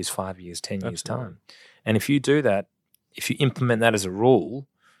 2 years, 5 years, 10 years' time. And if you do that, if you implement that as a rule,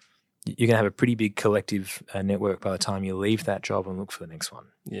 you're going to have a pretty big collective network by the time you leave that job and look for the next one.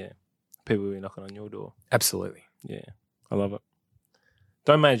 Yeah. People will be knocking on your door. Absolutely. Yeah. I love it.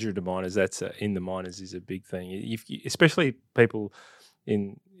 Don't major into minors. That's in the minors is a big thing. Especially people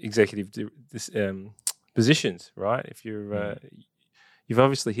in executive positions, right? If you're you've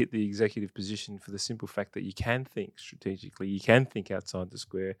obviously hit the executive position for the simple fact that you can think strategically, you can think outside the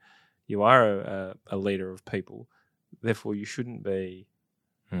square. You are a leader of people. Therefore, you shouldn't be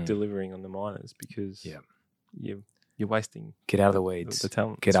delivering on the minors because you're wasting. Get out of the weeds. The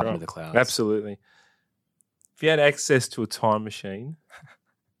talent. Get up into the clouds. Absolutely. If you had access to a time machine,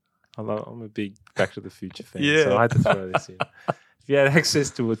 I'm a big Back to the Future fan, so I had to throw this in. If you had access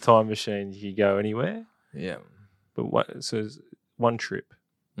to a time machine, you could go anywhere. Yeah. But so it's one trip,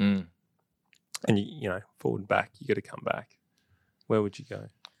 and you forward and back, you got to come back. Where would you go?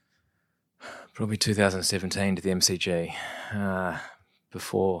 Probably 2017 to the MCG,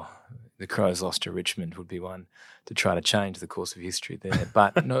 before the Crows lost to Richmond would be one to try to change the course of history there.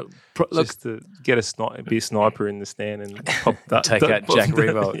 But no, look, just to get be a sniper in the stand and pop that, take out Jack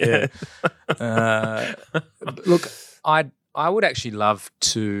Revolt. Yeah. Look, I would actually love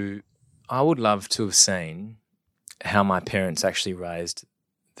to. I would love to have seen how my parents actually raised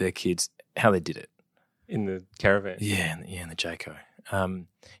their kids, how they did it in the caravan. Yeah, in the Jayco.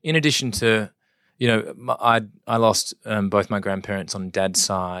 In addition to, I lost both my grandparents on Dad's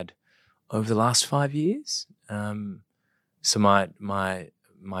side over the last 5 years. So my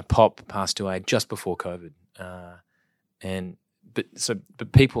pop passed away just before COVID,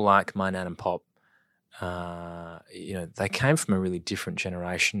 but people like my nan and pop, they came from a really different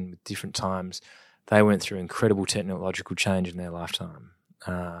generation with different times. They went through incredible technological change in their lifetime.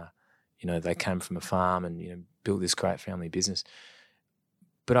 They came from a farm and built this great family business.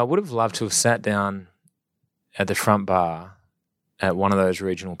 But I would have loved to have sat down at the front bar at one of those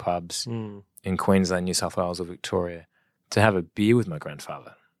regional pubs in Queensland, New South Wales or Victoria to have a beer with my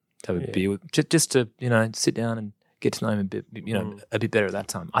grandfather, to have a beer with, just to, sit down and get to know him a bit, a bit better at that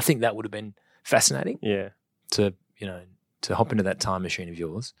time. I think that would have been fascinating. Yeah. To hop into that time machine of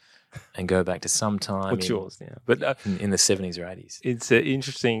yours and go back to some time yours now? But in the 70s or 80s. It's an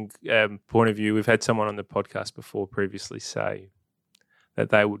interesting point of view. We've had someone on the podcast before previously say that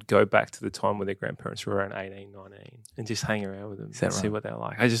they would go back to the time where their grandparents were around 18, 19 and just hang around with them and see what they're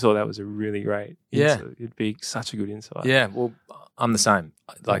like. I just thought that was a really great insight. It'd be such a good insight. Yeah, well, I'm the same.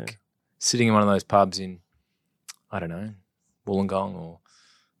 Sitting in one of those pubs in, I don't know, Wollongong or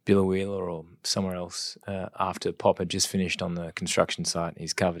Billawheeler or somewhere else after Pop had just finished on the construction site.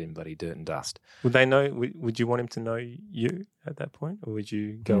 He's covered in bloody dirt and dust. Would they know? Would you want him to know you at that point, or would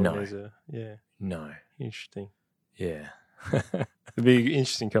you go in as a No. Interesting. Yeah. It'd be an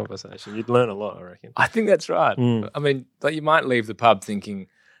interesting conversation. You'd learn a lot, I reckon. I think that's right. I mean, you might leave the pub thinking,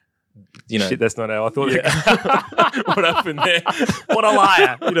 shit, that's not how I thought. Yeah. What happened there? What a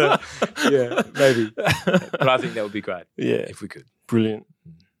liar! Yeah, maybe. But I think that would be great. Yeah, if we could. Brilliant.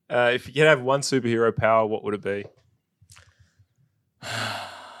 If you could have one superhero power, what would it be?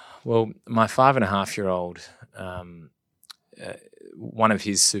 Well, my 5.5-year-old, one of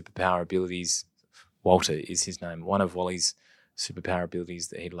his superpower abilities, Walter is his name. One of Wally's superpower abilities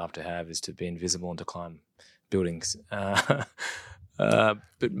that he'd love to have is to be invisible and to climb buildings. But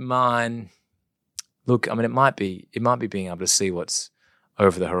mine, look, I mean, it might be being able to see what's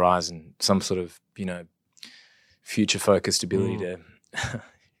over the horizon, some sort of, future-focused ability to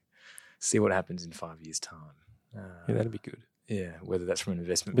see what happens in 5 years' time. Yeah, that'd be good. Yeah, whether that's from an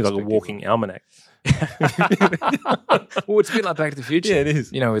investment perspective. Like a walking almanac. Well, it's a bit like Back to the Future. Yeah, it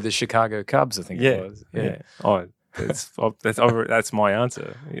is. With the Chicago Cubs, I think it was. Yeah. Oh, that's my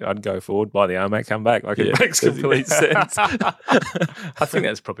answer. I'd go forward, buy the almanac, come back. It makes complete sense. I think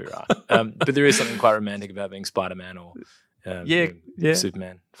that's probably right. But there is something quite romantic about being Spider-Man or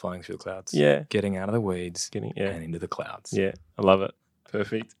Superman flying through the clouds. Yeah. Getting out of the weeds and into the clouds. Yeah, I love it.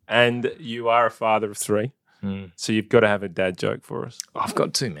 Perfect. And you are a father of 3. So you've got to have a dad joke for us. I've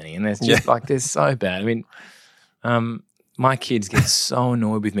got too many, and they're so bad. I mean, my kids get so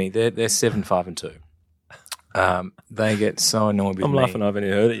annoyed with me. They're 7, 5, and 2. They get so annoyed with me. I'm laughing. I haven't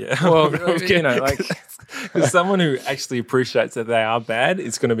even heard it yet. Well, because someone who actually appreciates that they are bad,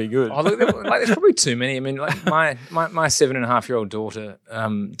 it's going to be good. Oh, look, there's probably too many. I mean, my 7.5-year-old daughter,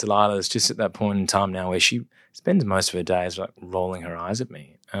 Delilah, is just at that point in time now where she spends most of her days rolling her eyes at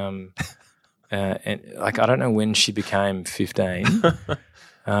me. And I don't know when she became 15.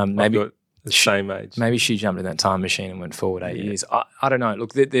 Maybe the same age. Maybe she jumped in that time machine and went forward 8 years. I don't know.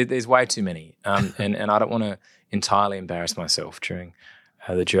 Look, there's way too many, and I don't want to entirely embarrass myself during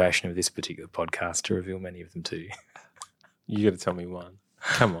the duration of this particular podcast to reveal many of them to you. You got to tell me one.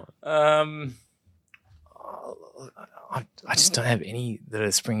 Come on. I just don't have any that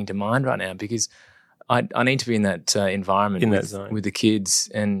are springing to mind right now because I need to be in that environment that zone with the kids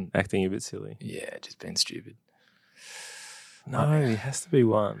and acting a bit silly. Yeah, just being stupid. No, it has to be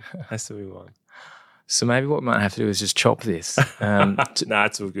one. So maybe what we might have to do is just chop this.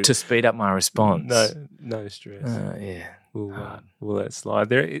 It's all good. To speed up my response. No stress. Yeah. We'll let it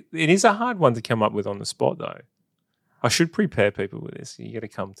slide. It is a hard one to come up with on the spot, though. I should prepare people with this. You got to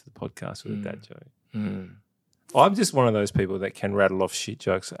come to the podcast with a dad joke. I'm just one of those people that can rattle off shit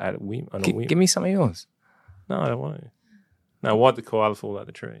jokes at a whim. Give me some of yours. No, I don't want to. No, why'd the koala fall out of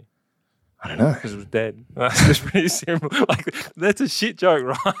the tree? I don't know. Because it was dead. That's just pretty simple. That's a shit joke,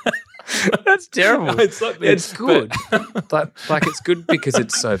 right? That's terrible. No, it's good. But it's good because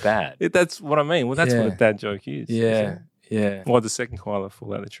it's so bad. That's what I mean. Well, that's what a dad joke is. Yeah. Why'd the second koala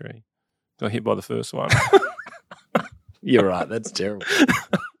fall out of the tree? Got hit by the first one. You're right. That's terrible.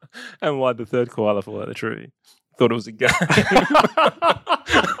 And why'd the third koala fall out of the tree? Thought it was a game.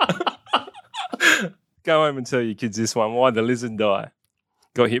 Go home and tell your kids this one. Why'd the lizard die?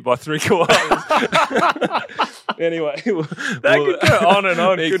 Got hit by 3 koalas. Anyway, that could go on and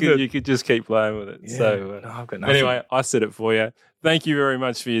on. You could just keep playing with it. Yeah. So I've got nothing. Anyway, I said it for you. Thank you very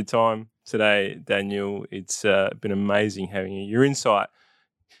much for your time today, Daniel. It's been amazing having you. Your insight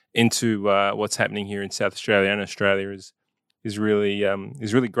into what's happening here in South Australia and Australia is really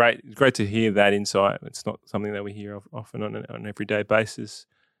great. It's great to hear that insight. It's not something that we hear often on an everyday basis.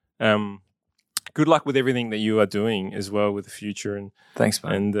 Good luck with everything that you are doing as well with the future, and thanks,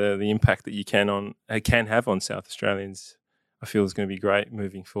 mate. And the impact that you can have on South Australians. I feel is going to be great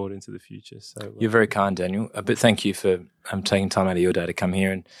moving forward into the future. So you're very kind, Daniel. But thank you for taking time out of your day to come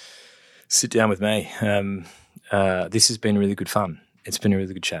here and sit down with me. This has been really good fun. It's been a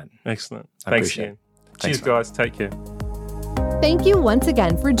really good chat. Excellent. Thanks again. Cheers, guys. Take care. Thank you once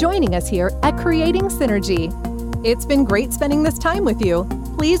again for joining us here at Creating Synergy. It's been great spending this time with you.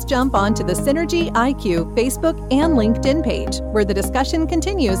 Please jump onto the Synergy IQ Facebook and LinkedIn page, where the discussion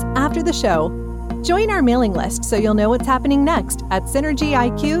continues after the show. Join our mailing list so you'll know what's happening next at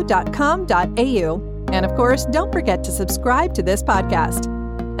synergyiq.com.au. And of course, don't forget to subscribe to this podcast.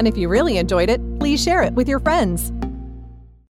 And if you really enjoyed it, please share it with your friends.